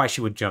to see why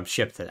she would jump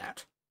ship to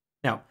that.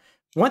 Now,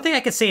 one thing I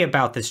could say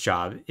about this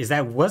job is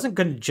that it wasn't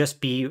going to just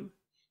be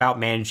about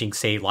managing,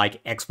 say,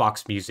 like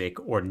Xbox Music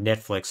or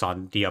Netflix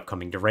on the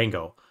upcoming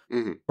Durango,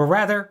 but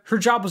rather her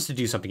job was to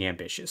do something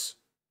ambitious.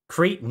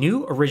 Create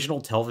new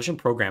original television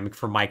programming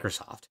for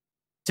Microsoft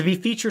to be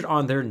featured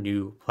on their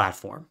new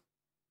platform.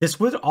 This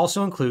would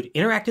also include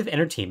interactive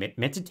entertainment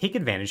meant to take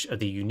advantage of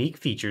the unique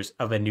features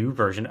of a new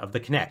version of the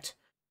Kinect,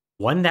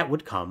 one that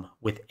would come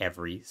with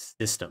every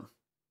system.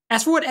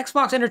 As for what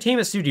Xbox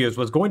Entertainment Studios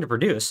was going to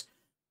produce,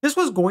 this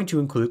was going to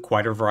include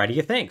quite a variety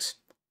of things.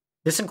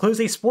 This includes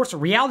a sports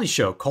reality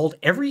show called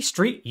Every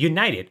Street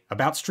United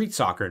about street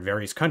soccer in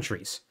various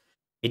countries,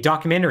 a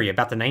documentary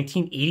about the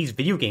 1980s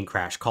video game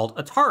crash called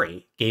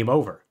Atari Game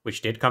Over,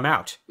 which did come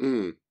out,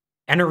 and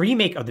a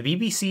remake of the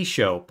BBC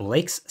show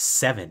Blake's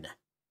 7.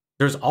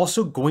 There's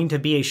also going to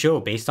be a show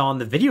based on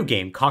the video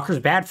game Conker's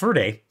Bad Fur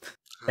Day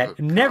that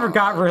never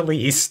got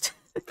released.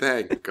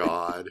 Thank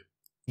God.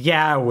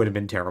 Yeah, it would have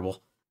been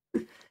terrible.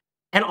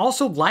 And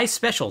also live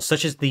specials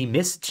such as the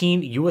Miss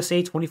Teen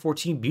USA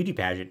 2014 beauty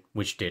pageant,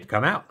 which did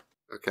come out.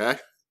 Okay.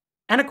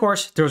 And of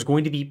course, there was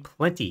going to be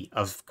plenty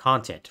of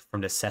content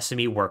from the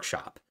Sesame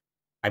Workshop.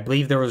 I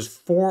believe there was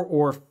 4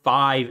 or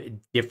 5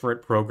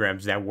 different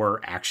programs that were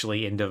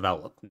actually in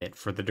development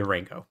for the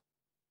Durango.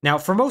 Now,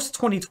 for most of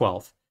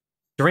 2012,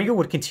 Durango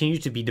would continue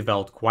to be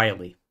developed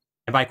quietly.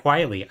 And by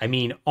quietly, I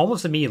mean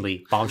almost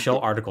immediately, bombshell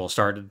articles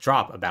started to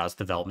drop about its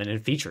development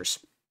and features.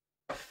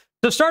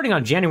 So starting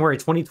on January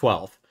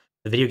 2012,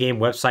 the video game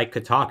website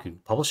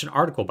Kotaku published an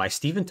article by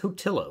Stephen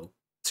Totilo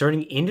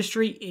concerning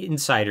industry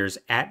insiders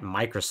at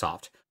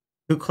Microsoft,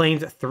 who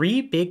claimed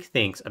 3 big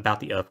things about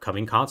the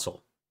upcoming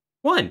console.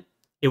 1,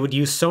 it would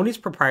use Sony's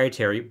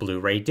proprietary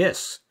Blu-ray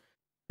discs.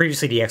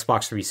 Previously, the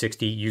Xbox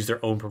 360 used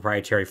their own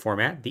proprietary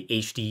format, the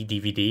HD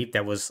DVD,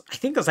 that was, I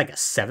think, it was like a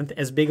seventh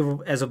as big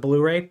as a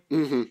Blu-ray.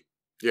 Mm-hmm.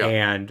 Yeah.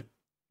 And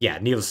yeah,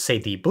 needless to say,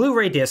 the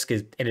Blu-ray disc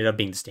ended up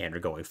being the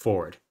standard going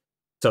forward.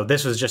 So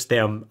this was just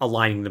them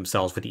aligning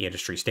themselves with the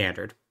industry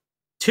standard.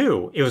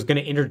 2, it was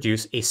going to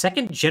introduce a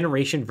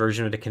second-generation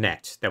version of the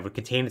Kinect that would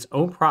contain its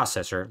own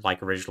processor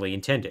like originally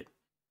intended.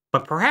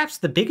 But perhaps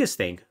the biggest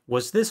thing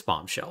was this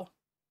bombshell.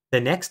 The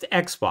next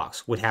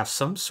Xbox would have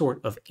some sort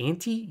of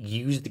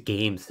anti-used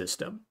game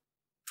system.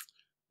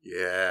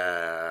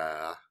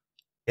 Yeah.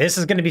 This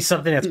is going to be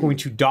something that's going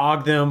to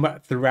dog them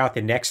throughout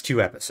the next 2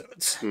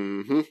 episodes.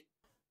 Mm-hmm.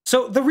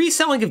 So the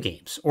reselling of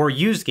games, or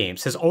used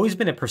games, has always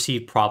been a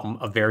perceived problem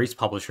of various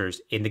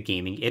publishers in the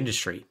gaming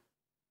industry.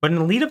 But in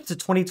the lead up to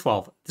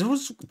 2012,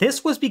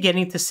 this was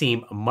beginning to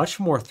seem much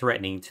more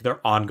threatening to their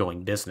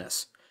ongoing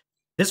business.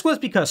 This was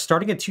because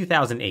starting in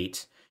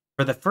 2008,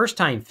 for the first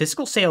time,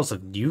 physical sales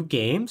of new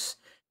games,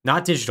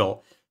 not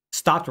digital,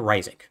 stopped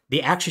rising.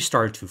 They actually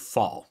started to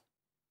fall.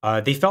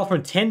 They fell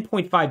from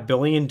 $10.5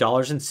 billion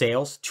in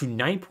sales to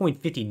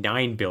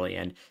 $9.59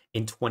 billion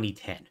in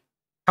 2010.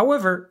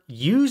 However,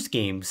 used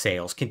game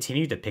sales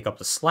continued to pick up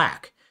the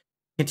slack,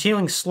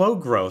 continuing slow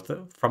growth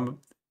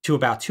to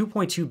about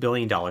 $2.2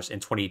 billion in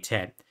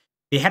 2010.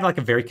 They had like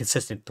a very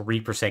consistent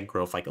 3%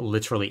 growth, like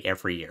literally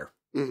every year.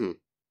 Mm-hmm.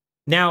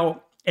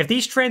 Now, if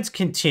these trends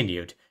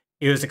continued,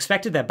 it was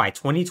expected that by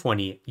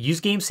 2020,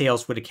 used game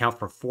sales would account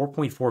for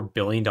 $4.4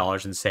 billion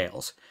in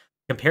sales,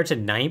 compared to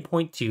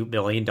 $9.2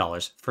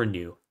 billion for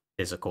new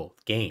physical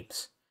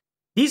games.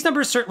 These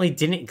numbers certainly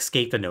didn't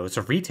escape the notice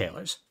of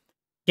retailers.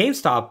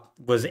 GameStop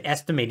was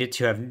estimated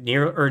to have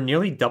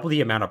nearly double the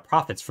amount of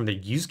profits from their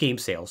used game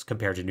sales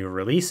compared to new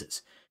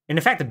releases. And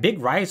in fact, a big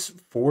rise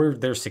for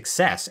their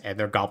success and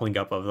their gobbling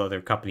up of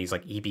other companies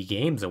like EB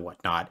Games and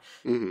whatnot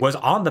was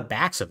on the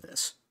backs of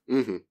this.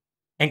 Mm-hmm.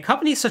 And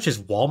companies such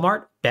as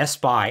Walmart, Best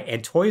Buy,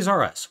 and Toys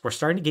R Us were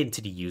starting to get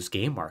into the used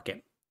game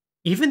market.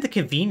 Even the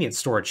convenience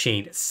store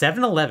chain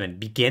 7-Eleven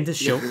began to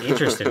show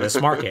interest in this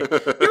market. You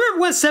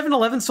remember when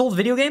 7-Eleven sold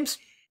video games?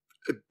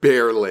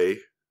 Barely.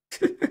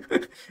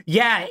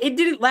 Yeah, it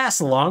didn't last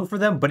long for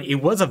them, but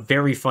it was a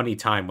very funny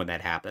time when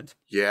that happened.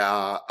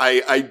 Yeah,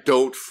 I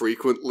don't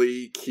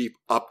frequently keep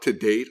up to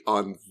date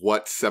on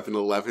what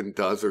 7-Eleven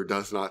does or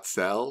does not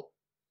sell,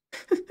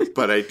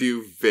 but I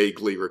do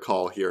vaguely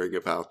recall hearing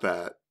about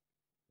that.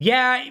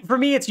 Yeah, for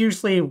me, it's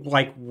usually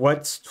like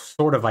what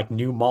sort of like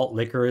new malt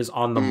liquor is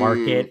on the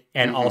market,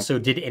 and also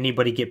did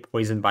anybody get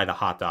poisoned by the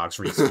hot dogs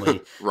recently?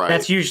 Right.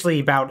 That's usually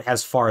about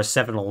as far as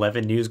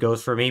 7-Eleven news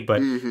goes for me,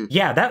 but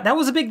yeah, that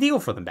was a big deal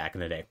for them back in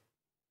the day.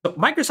 So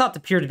Microsoft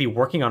appeared to be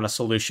working on a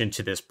solution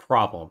to this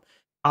problem,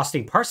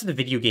 costing parts of the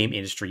video game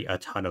industry a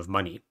ton of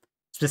money.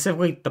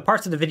 Specifically, the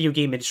parts of the video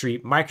game industry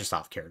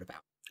Microsoft cared about.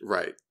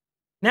 Right.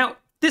 Now,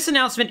 this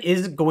announcement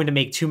isn't going to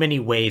make too many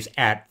waves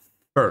at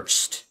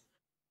first,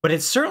 but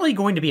it's certainly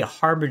going to be a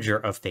harbinger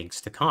of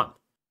things to come.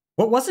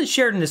 What wasn't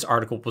shared in this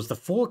article was the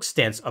full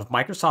extent of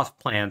Microsoft's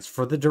plans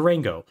for the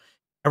Durango,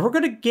 and we're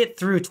going to get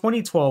through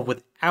 2012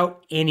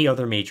 without any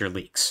other major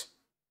leaks.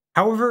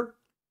 However,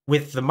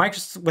 with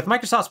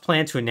Microsoft's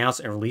plan to announce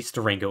and release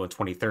Durango in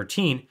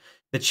 2013,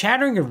 the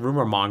chattering and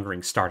rumor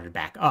mongering started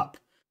back up.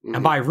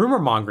 And by rumor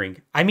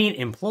mongering, I mean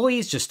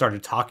employees just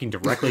started talking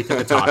directly to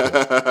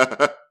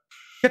Kotaku.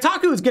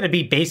 Kotaku is going to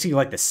be basically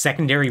like the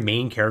secondary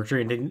main character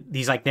in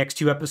these like next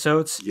 2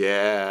 episodes.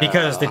 Yeah.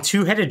 Because the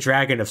 2-headed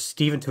dragon of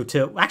Stephen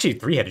Totillo, actually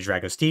 3-headed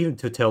dragon of Stephen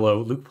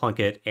Totillo, Luke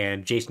Plunkett,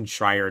 and Jason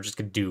Schreier are just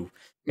going to do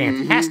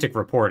fantastic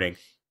reporting.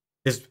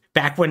 This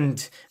back when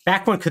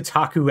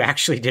Kotaku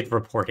actually did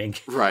reporting.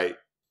 Right.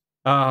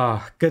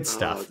 Oh, good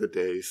stuff. Oh, the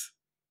days.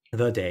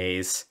 The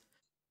days.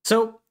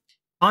 So,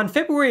 on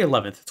February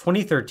 11th,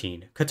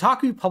 2013,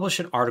 Kotaku published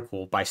an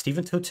article by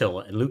Stephen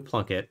Totillo and Luke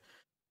Plunkett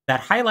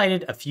that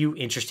highlighted a few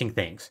interesting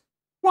things.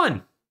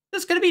 1,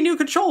 there's going to be new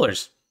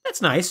controllers.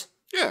 That's nice.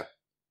 Yeah.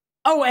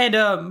 Oh,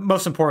 and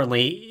most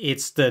importantly,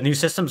 it's the new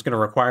system's going to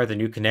require the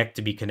new Kinect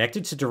to be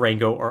connected to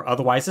Durango, or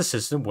otherwise the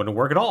system wouldn't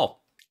work at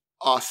all.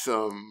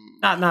 Awesome.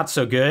 Not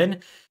so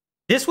good.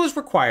 This was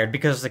required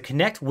because the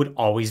Kinect would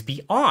always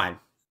be on.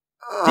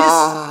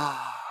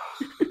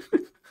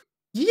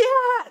 Yeah.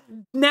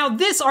 Now,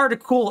 this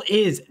article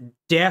is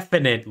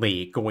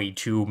definitely going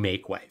to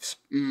make waves.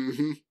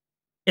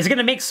 It's going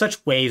to make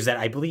such waves that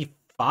I believe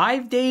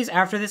 5 days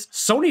after this,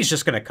 Sony's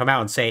just going to come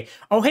out and say,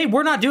 oh, hey,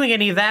 we're not doing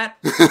any of that.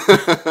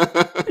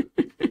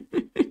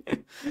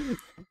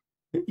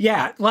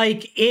 Yeah,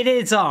 like it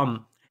is,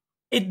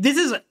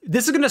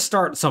 this is going to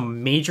start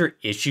some major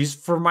issues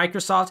for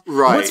Microsoft.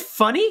 Right. What's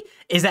funny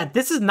is that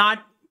this is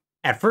not,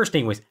 at first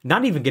anyways,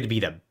 not even going to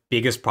be the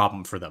biggest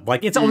problem for them.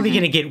 Like, it's only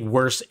going to get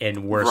worse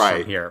and worse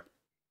from here.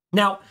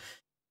 Now,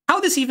 how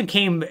this even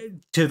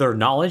came to their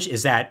knowledge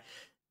is that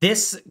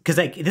because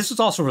like this was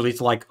also released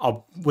like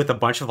with a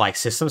bunch of like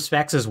system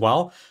specs as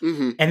well,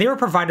 and they were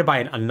provided by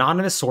an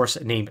anonymous source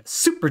named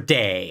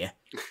SuperDay.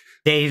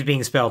 Day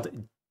being spelled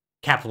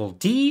capital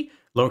D,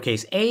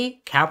 lowercase a,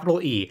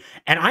 capital E.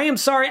 And I am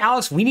sorry,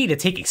 Alex, we need to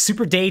take a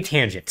SuperDay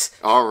tangent.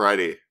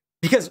 Alrighty.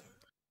 Because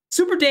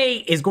Super Day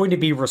is going to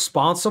be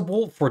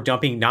responsible for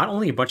dumping not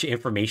only a bunch of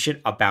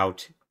information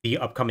about the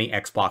upcoming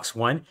Xbox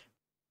One,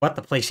 but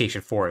the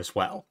PlayStation 4 as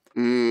well.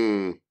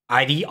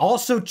 ID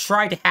also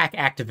tried to hack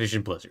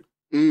Activision Blizzard.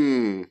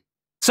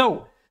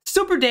 So,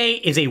 Super Day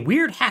is a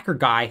weird hacker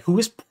guy who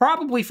is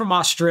probably from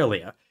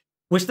Australia,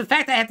 which the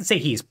fact that I have to say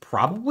he's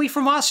probably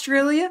from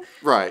Australia,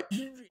 right,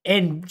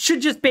 and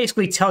should just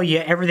basically tell you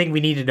everything we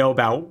need to know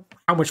about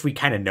how much we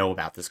kind of know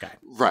about this guy.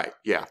 Right,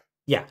 yeah.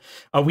 Yeah.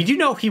 We do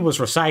know he was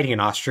residing in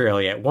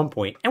Australia at one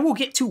point, and we'll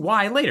get to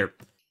why later.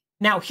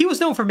 Now, he was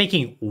known for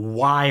making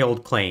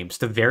wild claims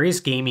to various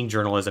gaming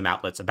journalism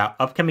outlets about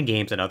upcoming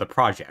games and other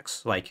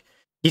projects. Like,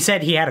 he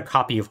said he had a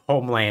copy of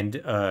Homefront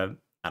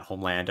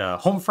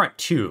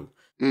 2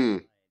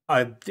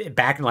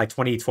 back in like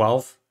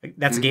 2012.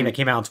 That's a game that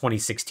came out in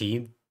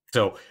 2016.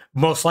 So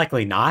most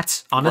likely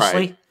not,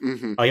 honestly.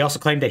 Right. He also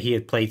claimed that he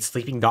had played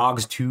Sleeping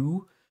Dogs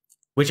 2,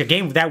 which a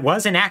game that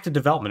was in active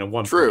development at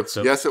one point.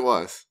 So yes, it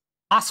was.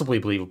 Possibly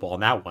believable on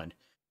that one.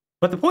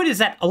 But the point is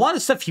that a lot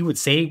of stuff he would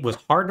say was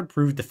hard to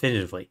prove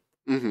definitively.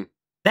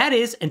 That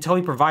is, until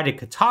he provided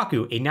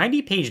Kotaku a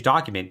 90-page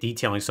document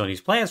detailing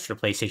Sony's plans for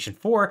the PlayStation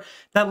 4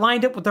 that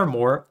lined up with their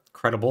more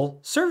credible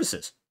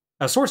sources,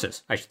 I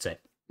should say.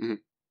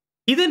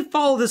 He then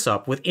followed this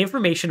up with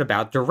information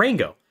about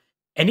Durango,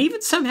 and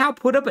even somehow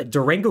put up a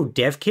Durango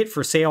dev kit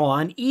for sale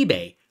on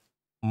eBay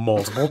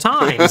multiple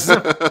times.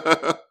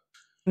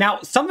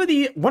 Now,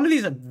 one of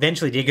these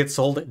eventually did get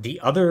sold. The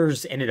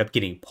others ended up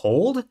getting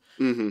pulled.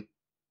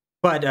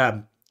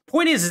 But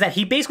point is that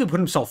he basically put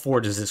himself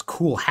forward as this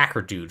cool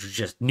hacker dude who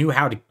just knew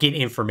how to get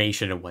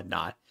information and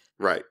whatnot.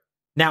 Right.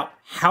 Now,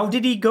 how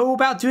did he go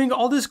about doing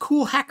all this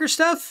cool hacker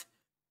stuff?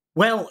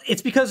 Well,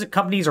 it's because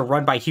companies are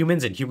run by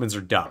humans and humans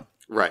are dumb.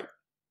 Right.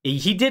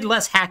 He did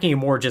less hacking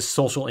and more just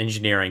social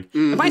engineering.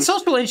 And by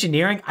social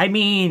engineering, I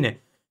mean,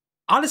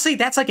 honestly,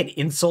 that's like an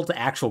insult to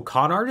actual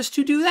con artists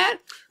to do that.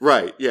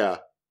 Right, yeah.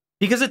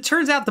 Because it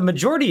turns out the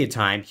majority of the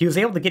time, he was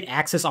able to get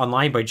access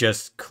online by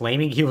just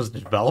claiming he was a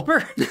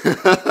developer.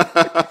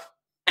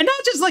 And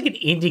not just like an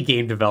indie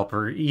game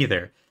developer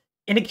either.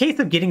 In the case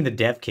of getting the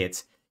dev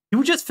kits, he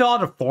would just fill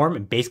out a form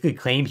and basically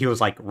claim he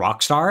was like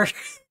Rockstar.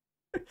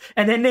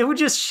 And then they would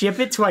just ship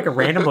it to like a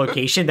random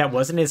location that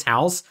wasn't his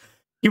house.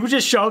 He would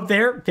just show up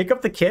there, pick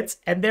up the kits,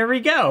 and there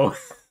we go.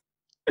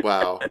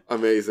 Wow,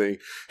 amazing.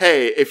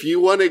 Hey, if you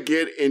want to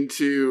get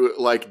into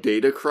like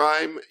data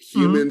crime,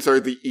 humans are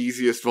the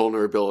easiest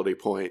vulnerability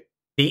point.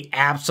 They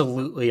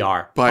absolutely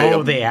are.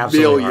 They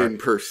absolutely are.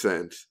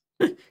 1,000,000%.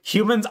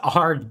 Humans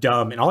are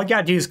dumb, and all you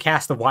gotta do is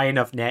cast the wide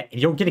enough net,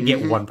 and you're gonna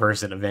get one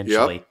person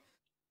eventually. Yep.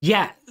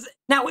 Yeah.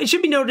 Now, it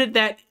should be noted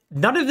that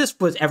none of this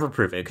was ever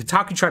proven.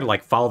 Kotaku tried to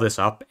like follow this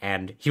up,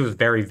 and he was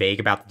very vague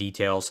about the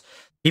details.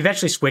 He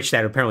eventually switched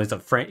that. Apparently,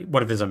 it's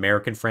one of his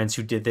American friends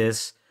who did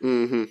this.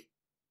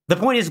 The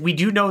point is, we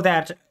do know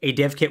that a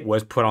dev kit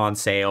was put on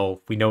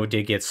sale. We know it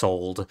did get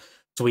sold.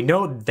 So we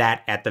know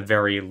that at the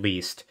very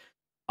least.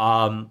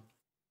 And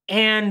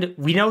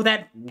we know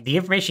that the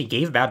information he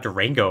gave about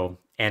Durango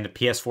and the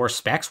PS4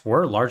 specs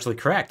were largely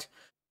correct.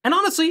 And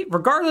honestly,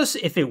 regardless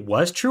if it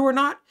was true or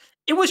not,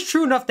 it was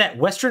true enough that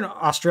Western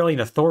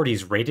Australian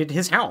authorities raided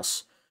his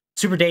house.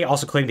 Super Day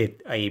also claimed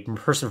that a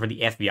person from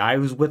the FBI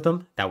was with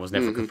them. That was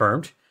never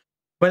confirmed.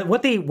 But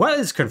what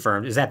was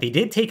confirmed is that they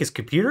did take his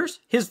computers,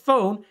 his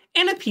phone,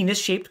 and a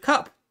penis-shaped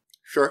cup.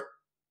 Sure.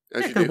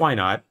 Because why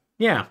not?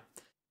 Yeah.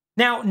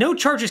 Now, no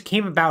charges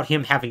came about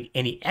him having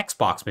any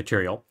Xbox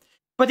material,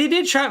 but they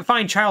did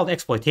find child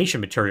exploitation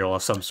material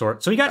of some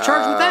sort, so he got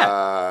charged with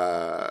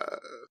that.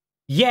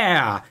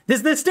 Yeah.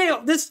 This is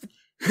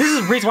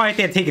the reason why I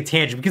can't take a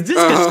tangent, because this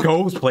just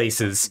goes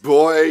places.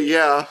 Boy,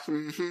 yeah.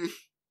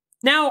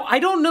 Now, I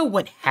don't know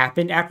what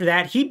happened after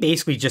that. He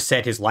basically just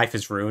said his life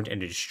is ruined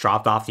and just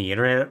dropped off the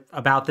internet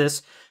about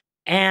this.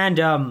 And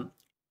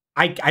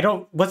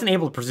I wasn't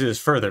able to pursue this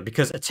further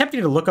because attempting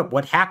to look up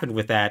what happened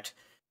with that,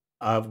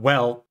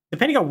 well,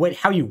 depending on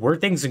how you word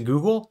things in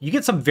Google, you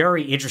get some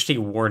very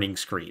interesting warning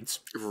screens.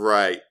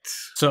 Right.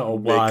 So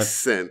makes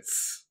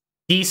sense.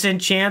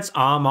 Decent chance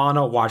I'm on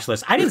a watch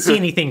list. I didn't see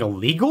anything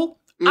illegal.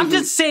 I'm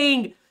just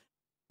saying,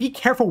 be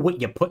careful what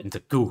you put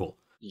into Google.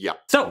 Yeah.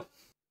 So,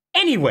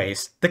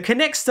 anyways, the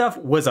Kinect stuff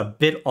was a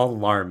bit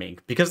alarming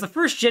because the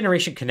first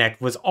generation Kinect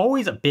was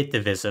always a bit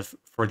divisive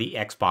for the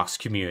Xbox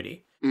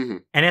community.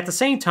 And at the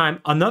same time,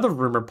 another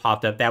rumor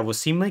popped up that was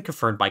seemingly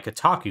confirmed by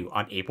Kotaku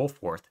on April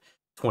 4th,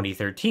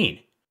 2013.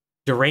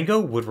 Durango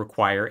would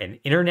require an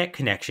internet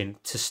connection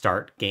to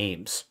start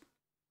games.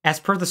 As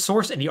per the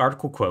source in the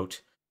article,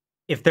 quote,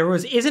 if there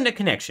isn't a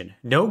connection,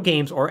 no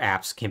games or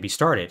apps can be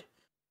started.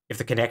 If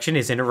the connection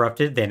is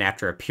interrupted, then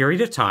after a period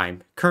of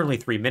time, currently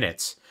 3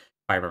 minutes,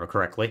 if I remember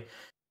correctly,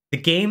 the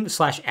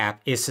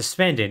game/app is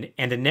suspended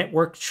and a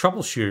network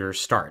troubleshooter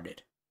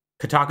started.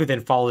 Kotaku then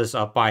followed this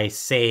up by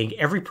saying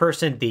every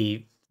person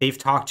they've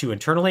talked to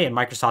internally at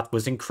Microsoft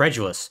was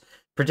incredulous,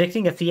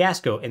 predicting a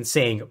fiasco and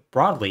saying,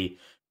 broadly,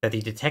 that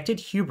they detected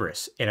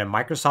hubris in a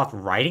Microsoft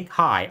riding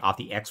high off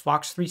the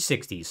Xbox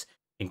 360's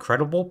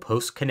incredible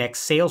post-Kinect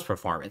sales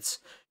performance,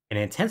 an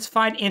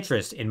intensified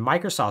interest in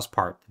Microsoft's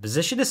part to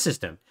position the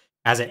system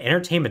as an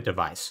entertainment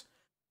device,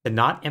 to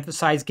not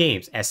emphasize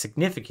games as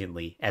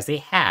significantly as they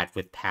had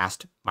with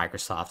past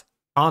Microsoft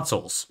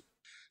consoles.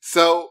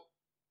 So,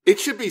 it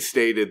should be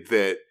stated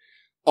that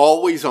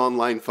always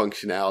online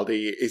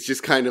functionality is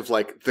just kind of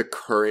like the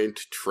current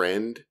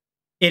trend.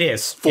 It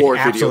is. For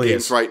video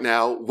games right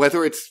now,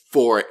 whether it's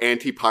for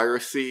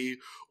anti-piracy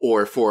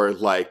or for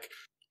like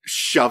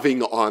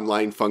shoving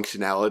online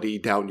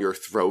functionality down your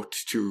throat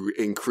to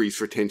increase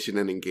retention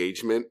and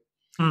engagement.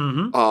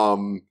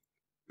 Mm-hmm.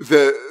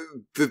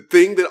 The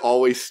thing that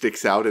always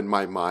sticks out in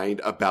my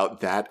mind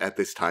about that at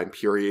this time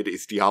period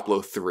is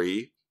Diablo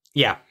 3.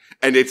 Yeah.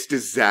 And its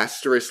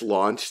disastrous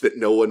launch that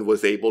no one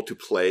was able to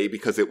play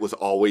because it was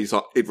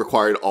it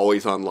required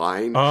always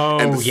online. Oh,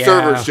 and the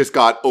servers just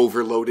got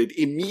overloaded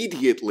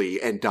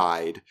immediately and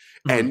died.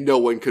 And no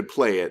one could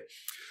play it.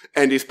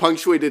 And is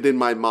punctuated in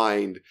my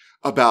mind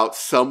about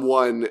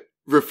someone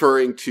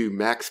referring to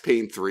Max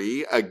Payne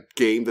 3, a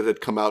game that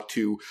had come out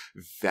to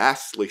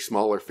vastly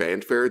smaller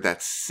fanfare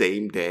that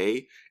same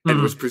day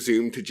and was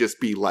presumed to just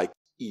be like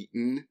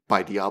eaten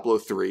by Diablo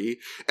 3,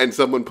 and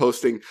someone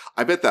posting,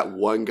 I bet that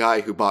one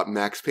guy who bought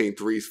Max Payne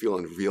 3 is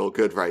feeling real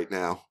good right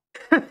now.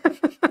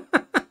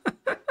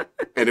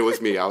 And it was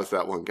me. I was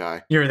that one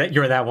guy. You're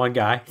that one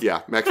guy?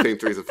 Yeah, Max Payne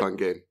 3 is a fun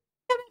game.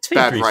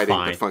 Yeah, Bad writing,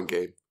 but fun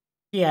game.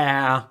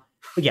 Yeah.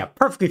 Yeah,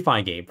 perfectly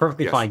fine game.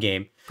 Perfectly fine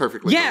game.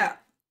 Perfectly fine.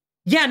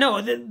 Yeah,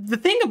 no, the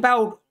thing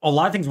about a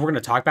lot of things we're going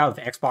to talk about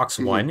with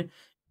Xbox One,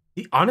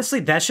 honestly,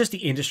 that's just the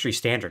industry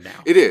standard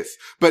now. It is.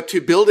 But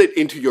to build it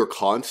into your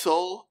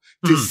console,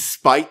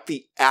 despite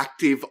the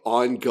active,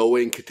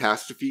 ongoing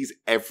catastrophes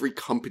every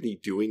company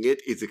doing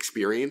it is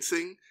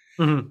experiencing,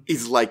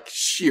 is like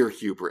sheer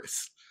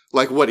hubris.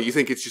 Like, what, do you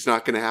think it's just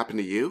not going to happen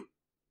to you?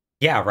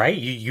 Yeah, right?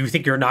 You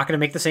think you're not going to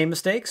make the same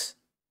mistakes?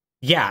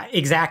 Yeah,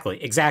 exactly.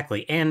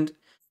 And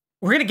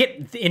we're going to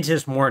get into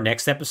this more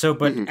next episode,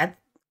 but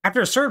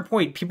after a certain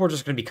point, people are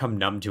just going to become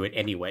numb to it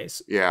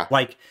anyways. Yeah.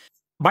 Like,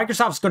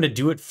 Microsoft's going to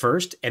do it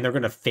first, and they're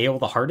going to fail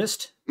the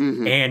hardest,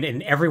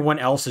 and everyone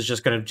else is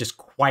just going to just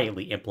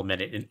quietly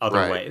implement it in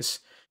other ways.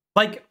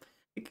 Like,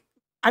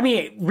 I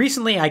mean,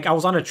 recently I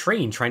was on a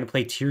train trying to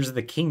play Tears of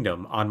the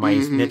Kingdom on my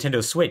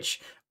Nintendo Switch,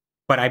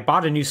 but I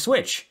bought a new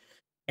Switch,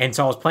 and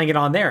so I was playing it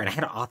on there, and I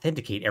had to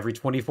authenticate every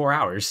 24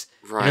 hours.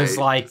 Right. And it was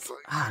like,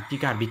 you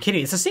gotta be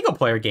kidding. It's a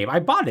single-player game.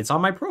 I bought it. It's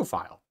on my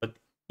profile. But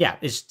yeah,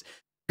 it's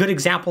a good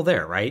example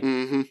there, right?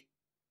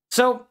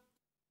 So,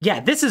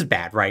 yeah, this is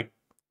bad, right?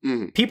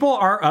 People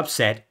are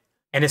upset,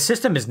 and the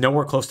system is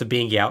nowhere close to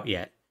being out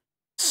yet.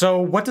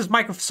 So what does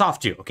Microsoft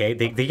do? Okay,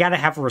 they got to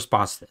have a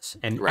response to this.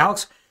 And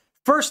Alex,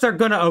 first they're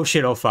gonna, oh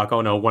shit, oh fuck,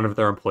 oh no, one of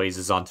their employees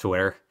is on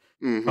Twitter.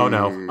 Oh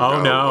no,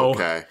 oh no.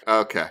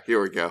 Okay,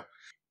 here we go.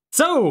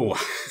 So,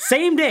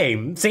 same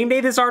day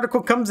this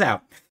article comes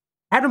out,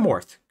 Adam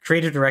Orth,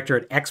 creative director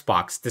at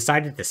Xbox,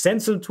 decided to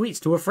send some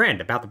tweets to a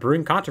friend about the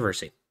brewing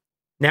controversy.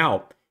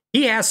 Now,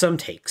 he has some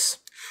takes.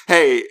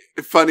 Hey,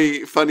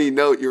 funny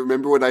note. You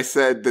remember when I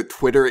said that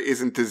Twitter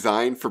isn't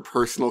designed for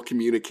personal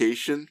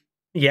communication?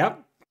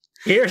 Yep.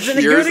 Here's a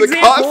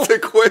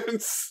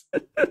consequence.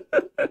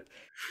 Not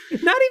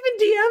even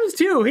DMs,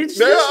 too. It's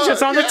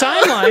just on the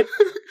timeline.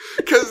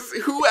 Because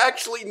who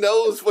actually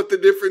knows what the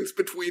difference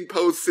between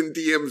posts and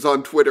DMs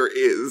on Twitter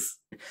is?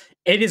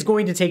 It is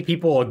going to take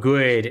people a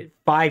good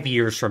 5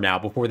 years from now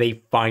before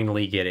they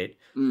finally get it.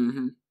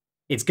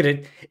 It's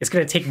gonna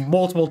take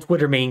multiple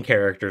Twitter main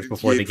characters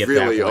before they get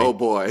that point. Oh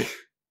boy.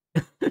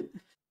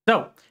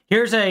 So,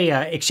 here's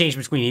a exchange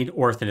between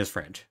Orth and his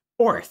friend.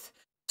 Orth,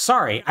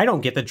 sorry, I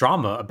don't get the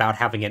drama about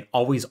having an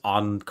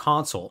always-on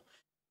console.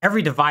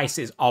 Every device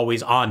is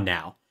always on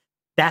now.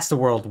 That's the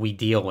world we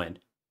deal in.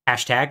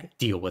 Hashtag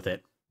deal with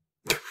it.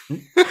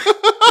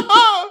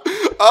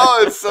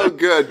 Oh, it's so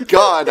good.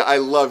 God, I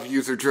love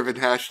user-driven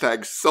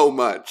hashtags so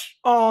much.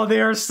 Oh,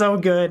 they are so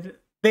good.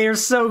 They are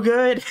so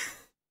good.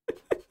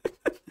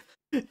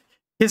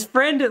 His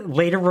friend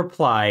later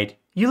replied,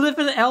 you live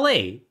in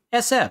LA,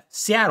 SF,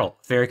 Seattle,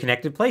 very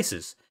connected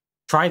places.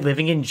 Try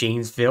living in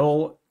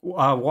Janesville,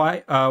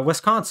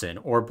 Wisconsin,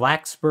 or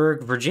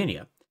Blacksburg,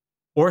 Virginia.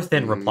 Orth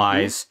then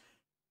replies,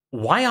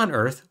 why on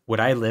earth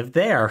would I live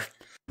there?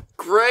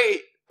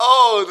 Great.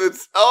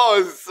 It's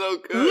so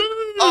good.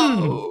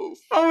 Oh,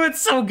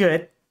 it's so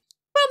good.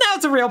 Well, now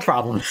it's a real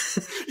problem.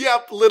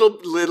 Yep,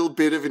 little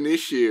bit of an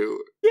issue.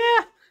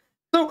 Yeah.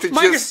 So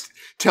just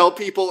tell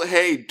people,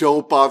 hey,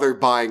 don't bother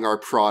buying our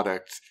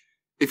product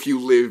if you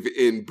live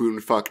in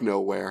boonfuck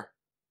nowhere.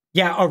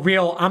 Yeah,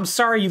 I'm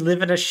sorry you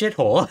live in a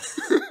shithole.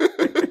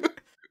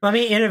 Let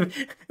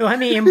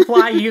me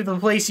imply the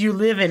place you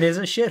live in is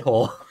a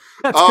shithole.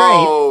 That's great.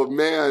 Oh,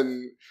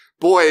 man.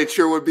 Boy, it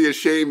sure would be a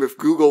shame if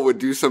Google would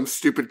do some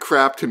stupid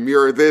crap to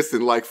mirror this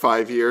in like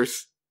 5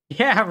 years.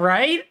 Yeah,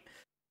 right?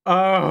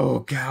 Oh,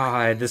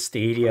 God, the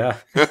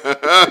Stadia.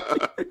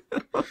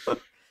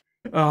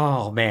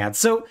 Oh, man.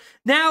 So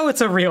now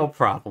it's a real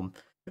problem.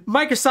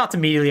 Microsoft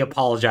immediately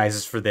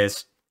apologizes for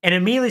this and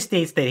immediately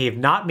states that they have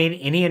not made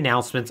any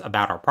announcements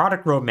about our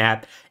product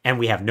roadmap and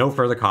we have no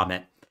further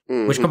comment.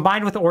 which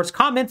combined with Ort's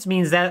comments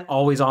means that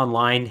Always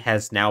Online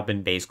has now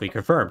been basically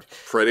confirmed.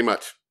 Pretty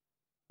much.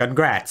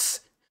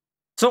 Congrats.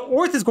 So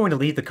Orth is going to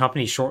leave the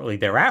company shortly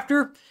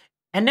thereafter,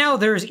 and now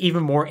there's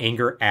even more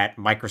anger at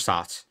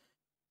Microsoft.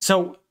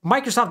 So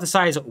Microsoft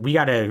decides we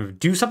got to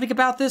do something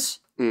about this.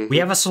 We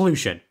have a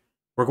solution.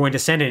 We're going to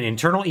send an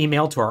internal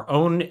email to our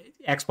own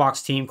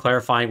Xbox team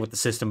clarifying what the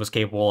system was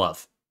capable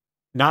of.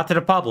 Not to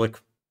the public.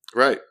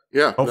 Right.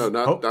 Yeah.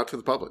 Not to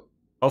the public.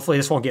 Hopefully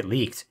this won't get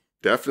leaked.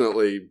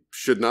 Definitely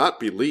should not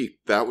be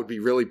leaked. That would be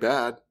really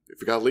bad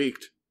if it got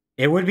leaked.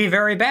 It would be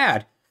very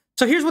bad.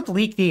 So here's what the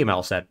leaked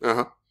email said.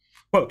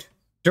 Quote,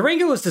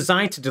 Durango is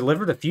designed to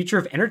deliver the future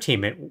of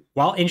entertainment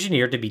while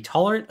engineered to be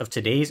tolerant of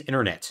today's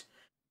internet.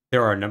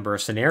 There are a number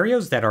of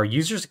scenarios that our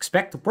users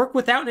expect to work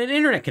without an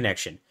internet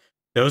connection.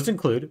 Those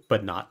include,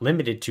 but not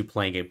limited to,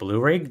 playing a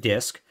Blu-ray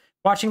disc,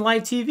 watching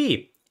live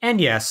TV,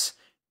 and yes,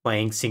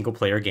 playing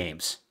single-player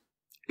games.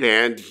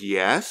 And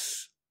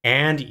yes?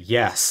 And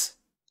yes.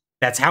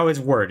 That's how it's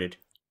worded.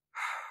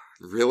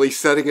 Really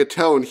setting a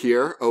tone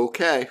here.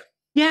 Okay.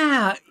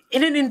 Yeah,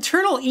 in an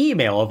internal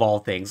email of all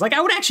things. Like,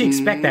 I would actually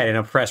expect that in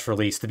a press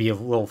release to be a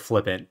little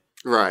flippant.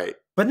 Right.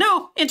 But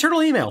no,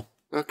 internal email.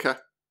 Okay.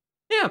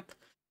 Yeah.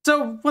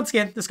 So, once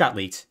again, this got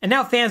leaked. And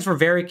now fans were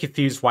very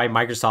confused why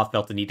Microsoft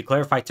felt the need to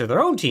clarify to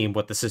their own team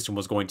what the system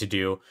was going to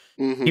do.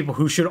 People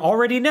who should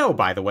already know,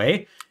 by the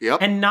way. Yep.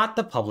 And not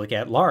the public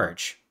at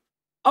large.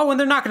 Oh, and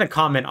they're not going to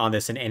comment on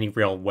this in any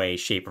real way,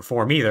 shape, or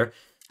form either.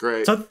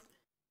 Great.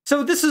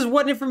 So this is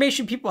what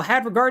information people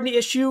had regarding the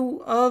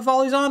issue of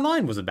Always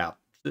Online was about.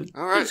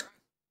 All right.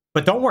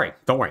 But don't worry.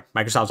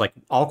 Microsoft's like,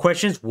 all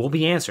questions will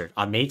be answered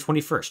on May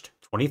 21st,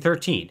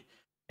 2013,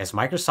 as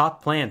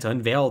Microsoft plans to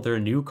unveil their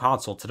new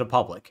console to the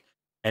public,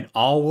 and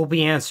all will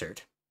be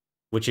answered.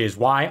 Which is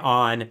why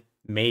on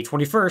May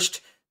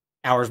 21st,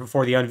 hours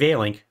before the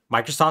unveiling,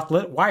 Microsoft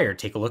let Wired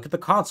take a look at the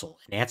console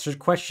and answer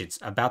questions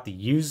about the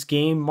used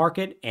game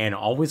market and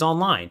Always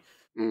Online.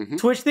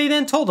 To which they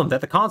then told them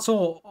that the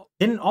console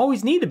didn't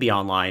always need to be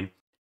online,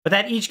 but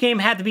that each game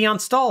had to be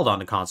installed on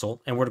the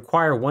console and would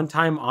require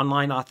one-time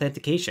online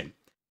authentication.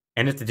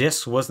 And if the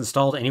disc was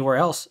installed anywhere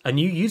else, a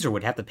new user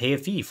would have to pay a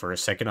fee for a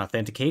second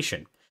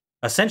authentication,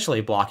 essentially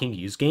blocking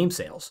used game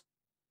sales.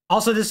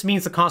 Also, this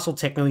means the console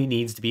technically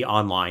needs to be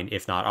online,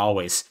 if not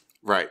always.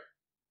 Right.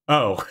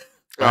 Oh.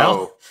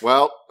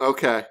 Well,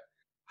 okay.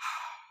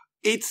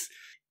 It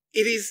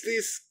is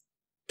this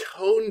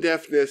tone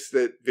deafness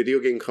that video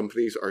game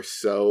companies are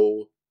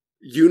so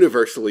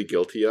universally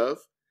guilty of.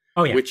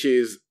 Oh, yeah. Which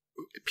is,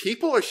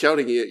 people are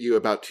shouting at you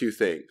about two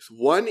things.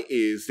 One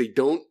is they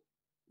don't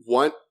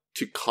want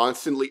to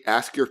constantly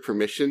ask your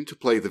permission to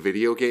play the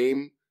video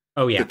game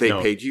that they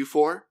paid you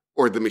for,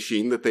 or the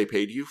machine that they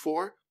paid you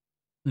for.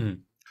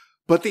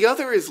 But the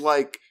other is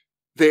like,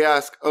 they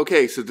ask,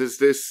 okay, so does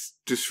this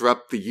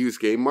disrupt the used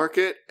game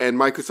market? And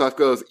Microsoft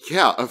goes,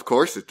 yeah, of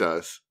course it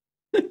does.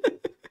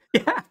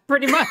 Yeah,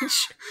 pretty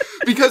much.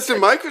 Because to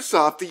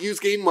Microsoft, the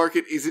used game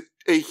market is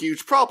a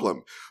huge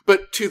problem.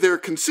 But to their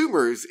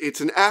consumers,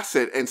 it's an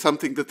asset and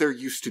something that they're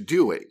used to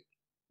doing.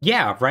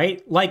 Yeah,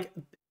 right? Like,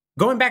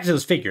 going back to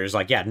those figures,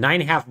 like, yeah,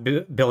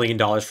 $9.5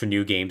 billion for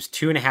new games,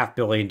 $2.5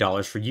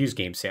 billion for used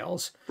game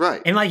sales.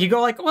 Right. And, like, you go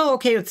like, well,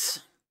 okay,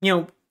 it's,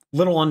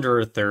 little under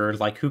a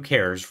third, like, who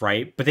cares,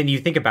 right? But then you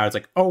think about it, it's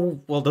like,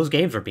 oh, well, those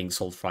games are being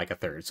sold for like a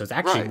third. So it's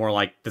actually more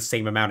like the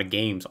same amount of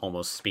games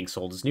almost being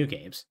sold as new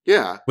games.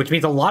 Yeah. Which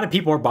means a lot of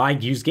people are buying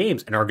used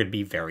games and are going to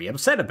be very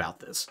upset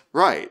about this.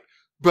 Right.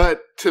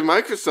 But to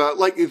Microsoft,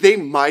 like, they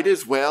might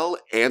as well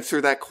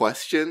answer that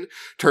question,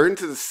 turn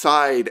to the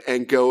side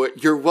and go,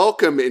 you're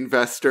welcome,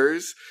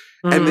 investors,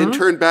 and then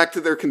turn back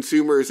to their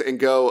consumers and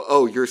go,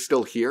 oh, you're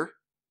still here?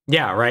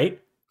 Yeah, right?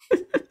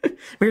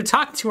 We were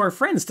talking to our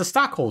friends, the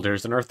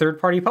stockholders and our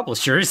third-party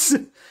publishers.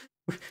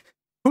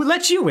 Who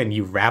let you in,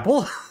 you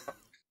rabble?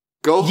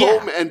 Go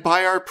home and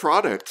buy our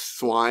products,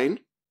 swine.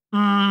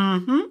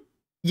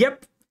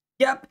 Yep.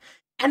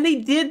 And they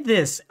did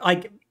this,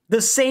 like,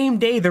 the same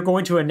day they're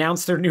going to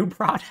announce their new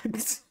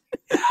products.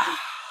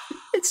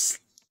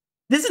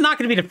 This is not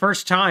going to be the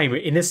first time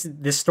in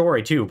this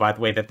story, too, by the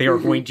way, that they are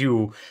going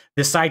to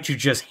decide to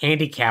just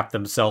handicap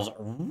themselves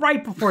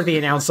right before they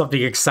announce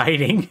something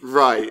exciting.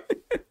 Right.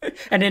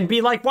 And then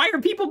be like, why are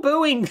people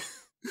booing?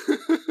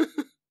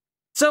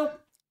 So,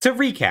 to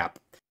recap,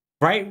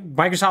 right?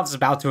 Microsoft is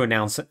about to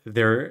announce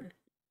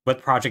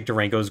what Project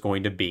Durango is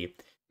going to be.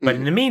 But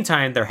in the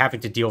meantime, they're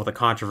having to deal with the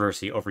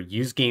controversy over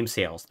used game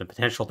sales, the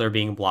potential they're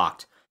being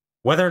blocked,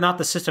 whether or not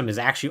the system is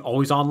actually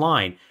always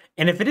online.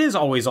 And if it is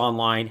always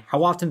online,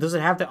 how often does it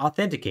have to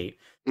authenticate?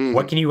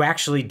 What can you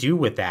actually do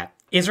with that?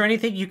 Is there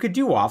anything you could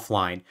do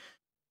offline?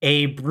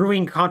 A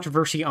brewing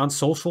controversy on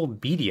social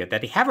media that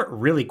they haven't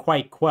really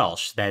quite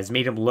quelched that has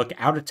made them look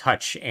out of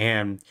touch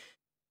and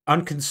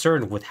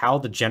unconcerned with how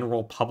the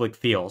general public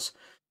feels.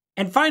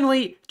 And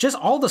finally, just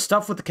all the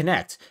stuff with the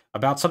Kinect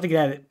about something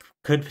that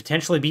could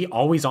potentially be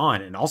always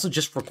on and also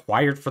just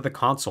required for the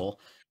console.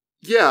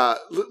 Yeah,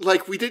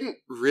 like, we didn't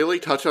really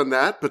touch on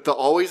that, but the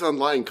always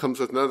online comes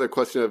with another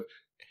question of,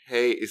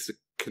 hey, is the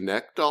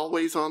Kinect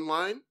always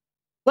online?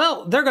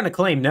 Well, they're going to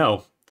claim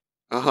no.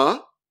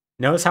 Uh-huh.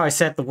 Notice how I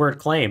said the word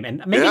claim,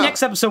 and maybe Yeah.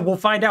 next episode we'll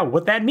find out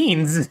what that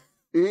means.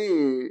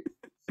 Mm.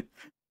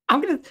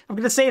 I'm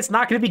gonna say it's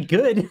not gonna be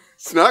good.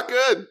 It's not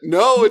good.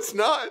 No, it's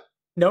not.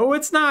 No,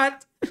 it's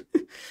not.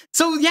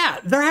 So yeah,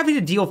 they're having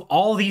to deal with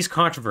all these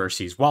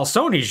controversies while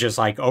Sony's just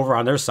like over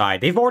on their side.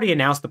 They've already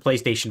announced the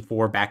PlayStation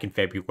 4 back in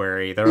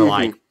February. They're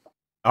like,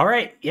 all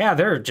right, yeah,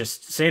 they're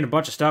just saying a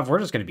bunch of stuff. We're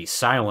just gonna be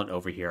silent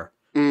over here.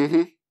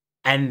 Mm-hmm.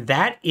 And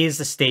that is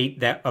the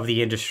state of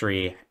the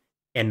industry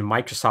and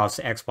Microsoft's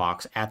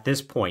Xbox at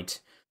this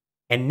point.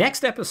 And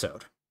next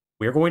episode,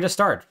 we're going to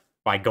start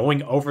by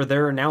going over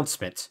their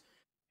announcement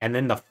and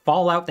then the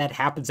fallout that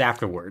happens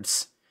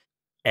afterwards.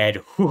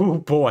 And oh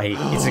boy,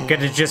 is it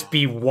going to just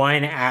be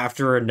one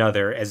after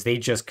another as they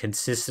just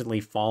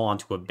consistently fall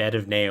onto a bed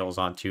of nails,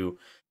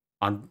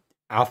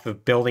 off the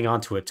building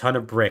onto a ton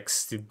of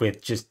bricks,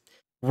 with just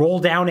roll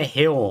down a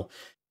hill,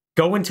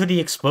 go into the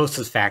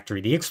explosives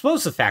factory. The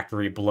explosive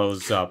factory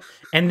blows up,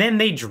 and then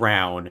they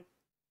drown.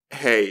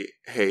 Hey,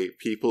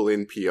 people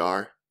in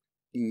PR,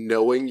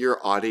 knowing your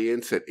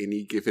audience at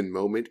any given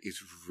moment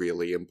is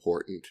really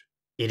important.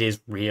 It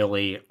is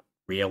really,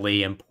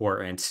 really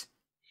important.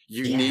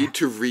 You need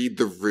to read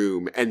the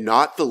room, and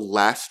not the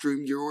last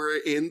room you were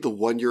in, the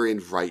one you're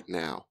in right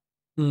now.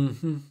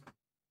 Mm-hmm.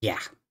 Yeah.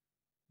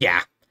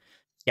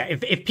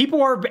 If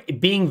people are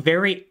being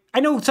very... I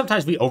know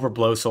sometimes we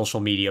overblow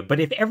social media, but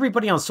if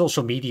everybody on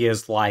social media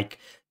is like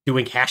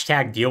doing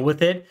hashtag deal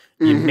with it,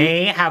 you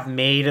may have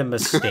made a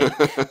mistake.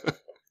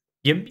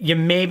 You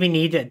maybe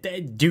need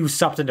to do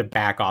something to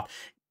back off.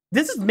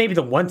 This is maybe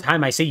the one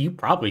time I say you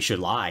probably should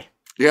lie.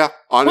 Yeah,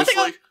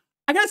 honestly.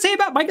 I gotta say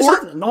about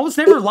Microsoft, almost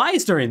never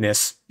lies during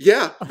this.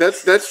 Yeah,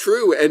 that's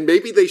true, and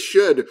maybe they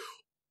should.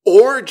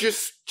 Or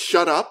just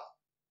shut up.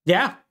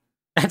 Yeah,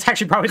 that's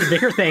actually probably the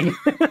bigger thing.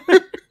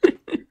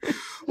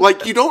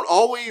 Like, you don't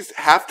always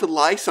have to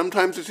lie.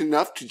 Sometimes it's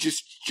enough to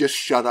just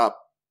shut up.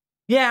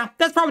 Yeah,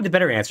 that's probably the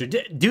better answer.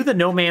 Do the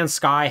No Man's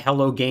Sky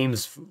Hello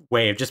Games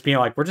way of just being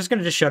like, we're just going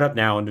to just shut up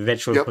now and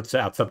eventually put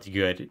out something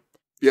good.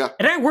 Yeah.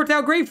 And that worked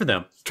out great for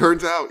them.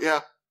 Turns out,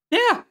 yeah.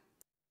 Yeah.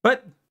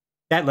 But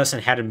that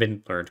lesson hadn't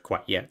been learned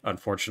quite yet,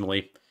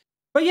 unfortunately.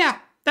 But yeah,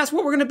 that's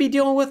what we're going to be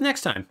dealing with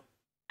next time.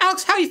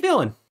 Alex, how you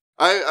feeling?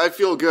 I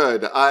feel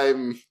good.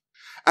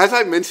 As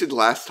I mentioned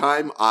last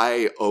time,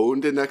 I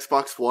owned an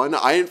Xbox One.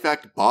 I, in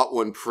fact, bought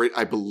one,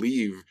 I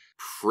believe,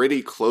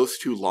 pretty close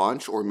to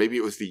launch, or maybe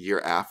it was the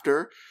year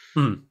after.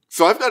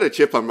 So I've got a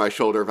chip on my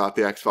shoulder about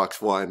the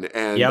Xbox One,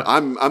 and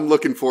I'm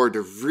looking forward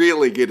to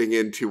really getting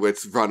into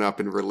its run-up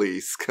and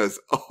release, because,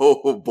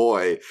 oh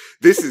boy,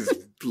 this is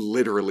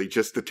literally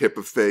just the tip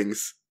of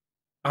things.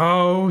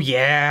 Oh,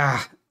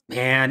 yeah.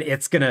 Man,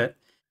 it's gonna...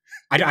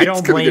 I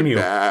don't blame you.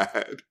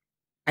 Bad.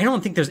 I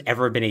don't think there's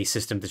ever been a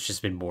system that's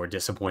just been more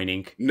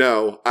disappointing.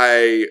 No,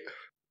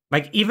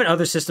 Like, even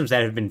other systems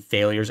that have been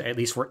failures, at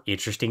least were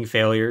interesting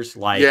failures.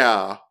 Like,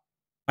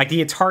 like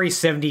the Atari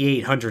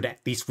 7800 at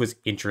least was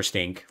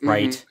interesting,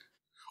 right?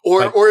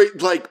 Or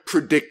like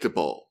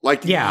predictable.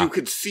 Like, you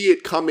could see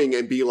it coming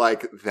and be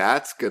like,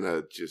 that's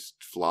gonna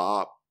just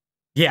flop.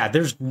 Yeah,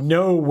 there's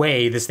no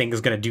way this thing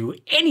is gonna do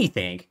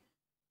anything.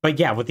 But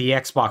yeah, with the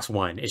Xbox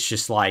One, it's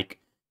just like,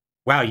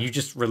 wow, you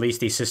just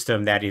released a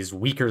system that is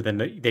weaker than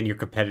your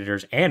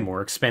competitors and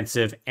more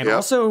expensive, and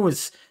also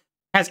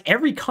has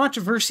every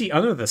controversy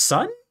under the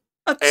sun,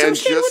 and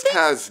just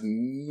has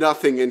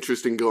nothing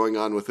interesting going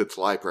on with its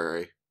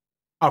library.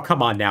 Oh,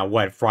 come on now.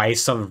 What,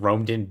 Rise of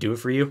Rome didn't do it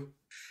for you?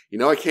 You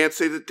know, I can't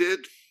say that it did.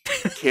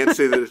 Can't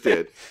say that it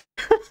did.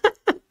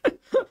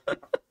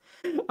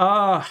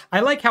 I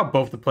like how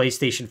both the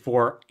PlayStation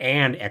 4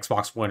 and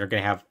Xbox One are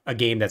going to have a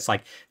game that's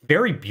like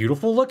very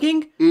beautiful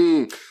looking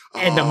and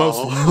the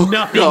most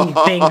nothing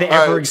thing that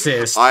ever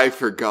exists. I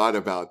forgot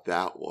about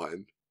that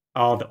one.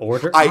 Oh, The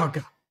Order?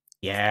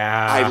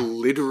 Yeah. I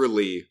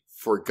literally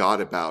forgot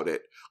about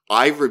it.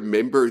 I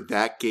remember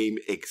that game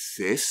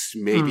exists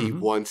maybe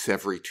once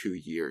every 2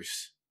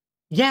 years.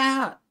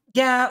 Yeah.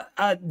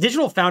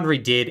 Digital Foundry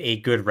did a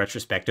good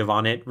retrospective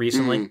on it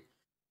recently.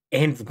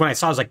 And when I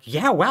saw it, I was like,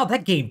 yeah, wow,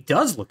 that game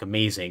does look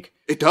amazing.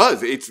 It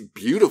does. It's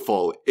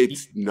beautiful.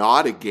 It's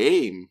not a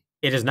game.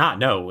 It is not,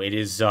 no. It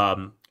is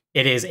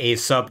a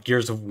sub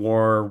Gears of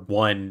War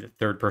 1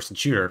 third-person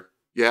shooter.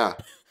 Yeah.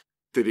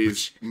 That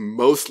is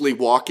mostly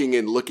walking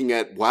and looking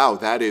at, wow,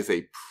 that is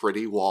a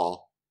pretty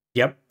wall.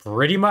 Yep,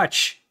 pretty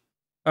much.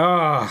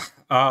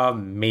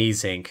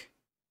 Amazing.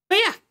 But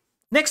yeah,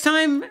 next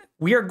time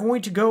we are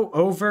going to go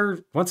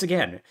over, once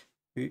again,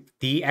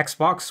 the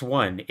Xbox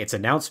One, its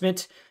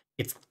announcement,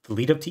 its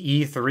lead up to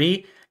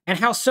E3, and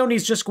how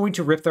Sony's just going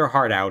to rip their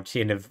heart out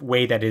in a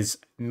way that is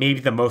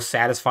maybe the most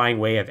satisfying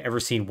way I've ever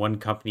seen one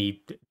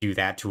company do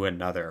that to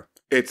another.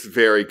 It's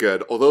very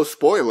good. Although,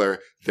 spoiler,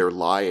 they're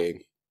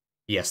lying.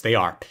 Yes, they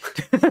are.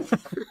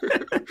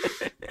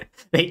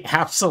 They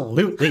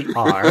absolutely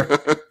are.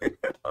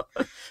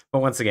 But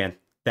once again,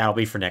 that'll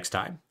be for next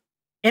time.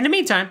 In the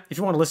meantime, if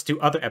you want to listen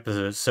to other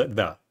episodes,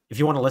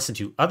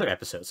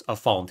 of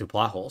Falling Through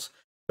Plot Holes,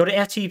 go to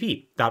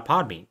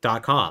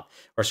ftv.podbean.com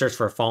or search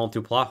for Falling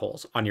Through Plot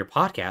Holes on your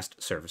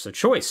podcast service of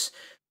choice.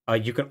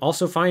 You can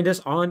also find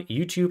us on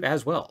YouTube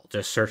as well.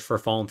 Just search for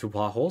Falling Through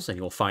Plot Holes and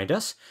you'll find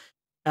us.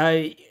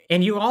 And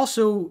you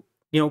also,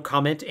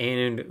 comment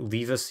and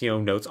leave us,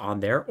 notes on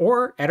there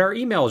or at our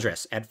email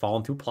address at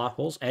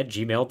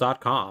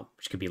fallingthroughplotholes@gmail.com,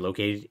 which can be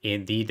located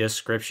in the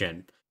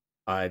description.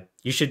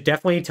 You should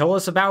definitely tell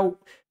us about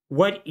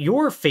what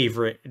your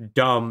favorite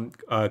dumb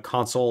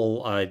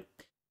console,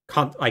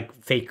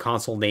 fake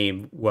console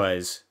name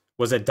was.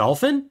 Was it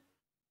Dolphin?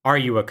 Are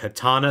you a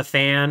Katana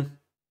fan?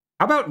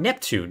 How about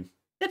Neptune?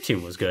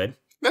 Neptune was good.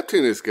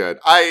 Neptune is good.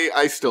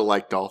 I still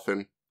like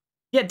Dolphin.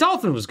 Yeah,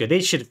 Dolphin was good.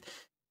 They should.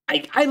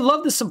 I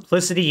love the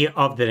simplicity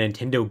of the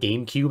Nintendo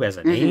GameCube as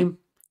a name.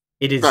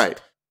 It is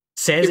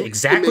says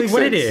exactly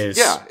what it is.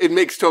 Yeah, it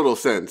makes total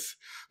sense.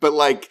 But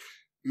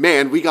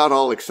man, we got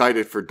all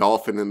excited for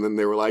Dolphin, and then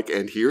they were like,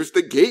 "And here's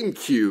the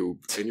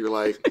GameCube," and you're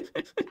like,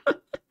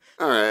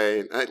 "All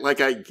right,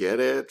 I get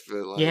it."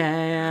 But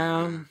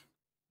yeah.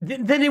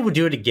 Then it would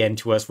do it again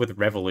to us with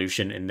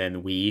Revolution and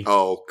then Wii.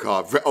 Oh,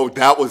 God. Oh,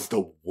 that was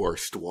the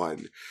worst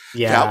one.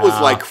 Yeah. That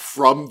was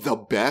from the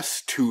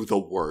best to the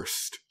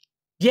worst.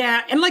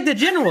 Yeah, and the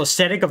general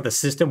aesthetic of the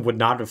system would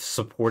not have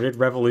supported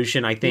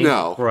Revolution, I think,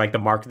 for the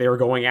market they were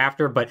going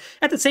after. But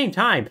at the same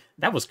time,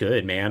 that was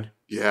good, man.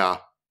 Yeah.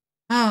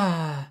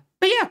 But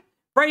yeah,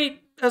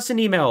 write us an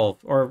email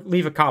or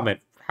leave a comment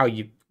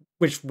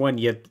which one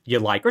you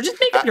like, or just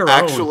make it your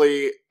own.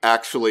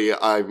 Actually,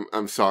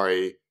 I'm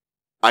sorry.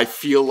 I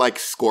feel like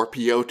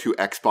Scorpio to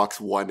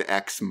Xbox One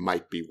X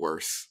might be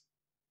worse.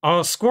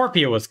 Oh,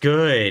 Scorpio was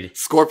good.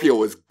 Scorpio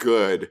was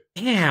good.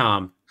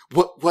 Damn.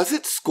 What was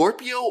it?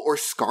 Scorpio or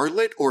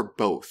Scarlet or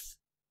both?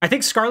 I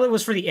think Scarlet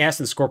was for the S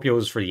and Scorpio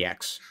was for the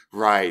X.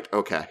 Right.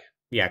 Okay.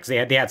 Yeah, because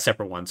they had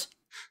separate ones.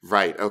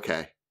 Right.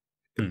 Okay.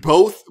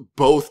 Both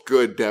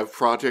good dev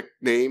project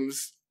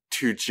names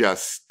to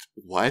just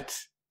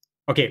what?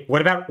 Okay.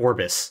 What about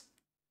Orbis?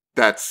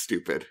 That's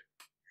stupid.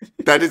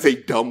 That is a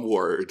dumb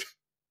word.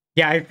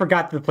 Yeah, I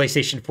forgot the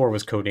PlayStation 4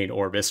 was codenamed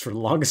Orbis for the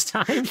longest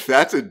time.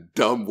 That's a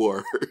dumb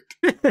word.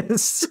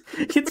 it's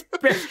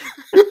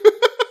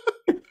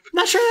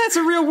not sure that's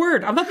a real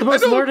word. I'm not the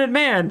most learned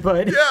man,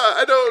 but yeah,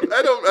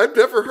 I've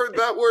never heard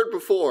that word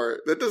before.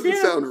 That doesn't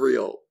sound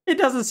real. It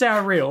doesn't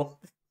sound real.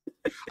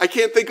 I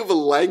can't think of a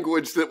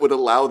language that would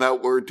allow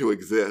that word to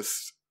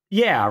exist.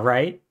 Yeah,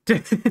 right?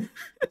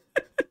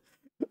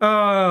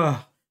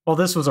 Well,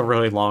 this was a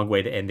really long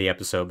way to end the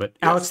episode, but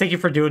Alex, thank you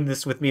for doing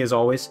this with me as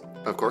always.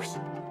 Of course.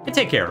 And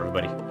take care,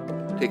 everybody.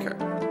 Take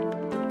care.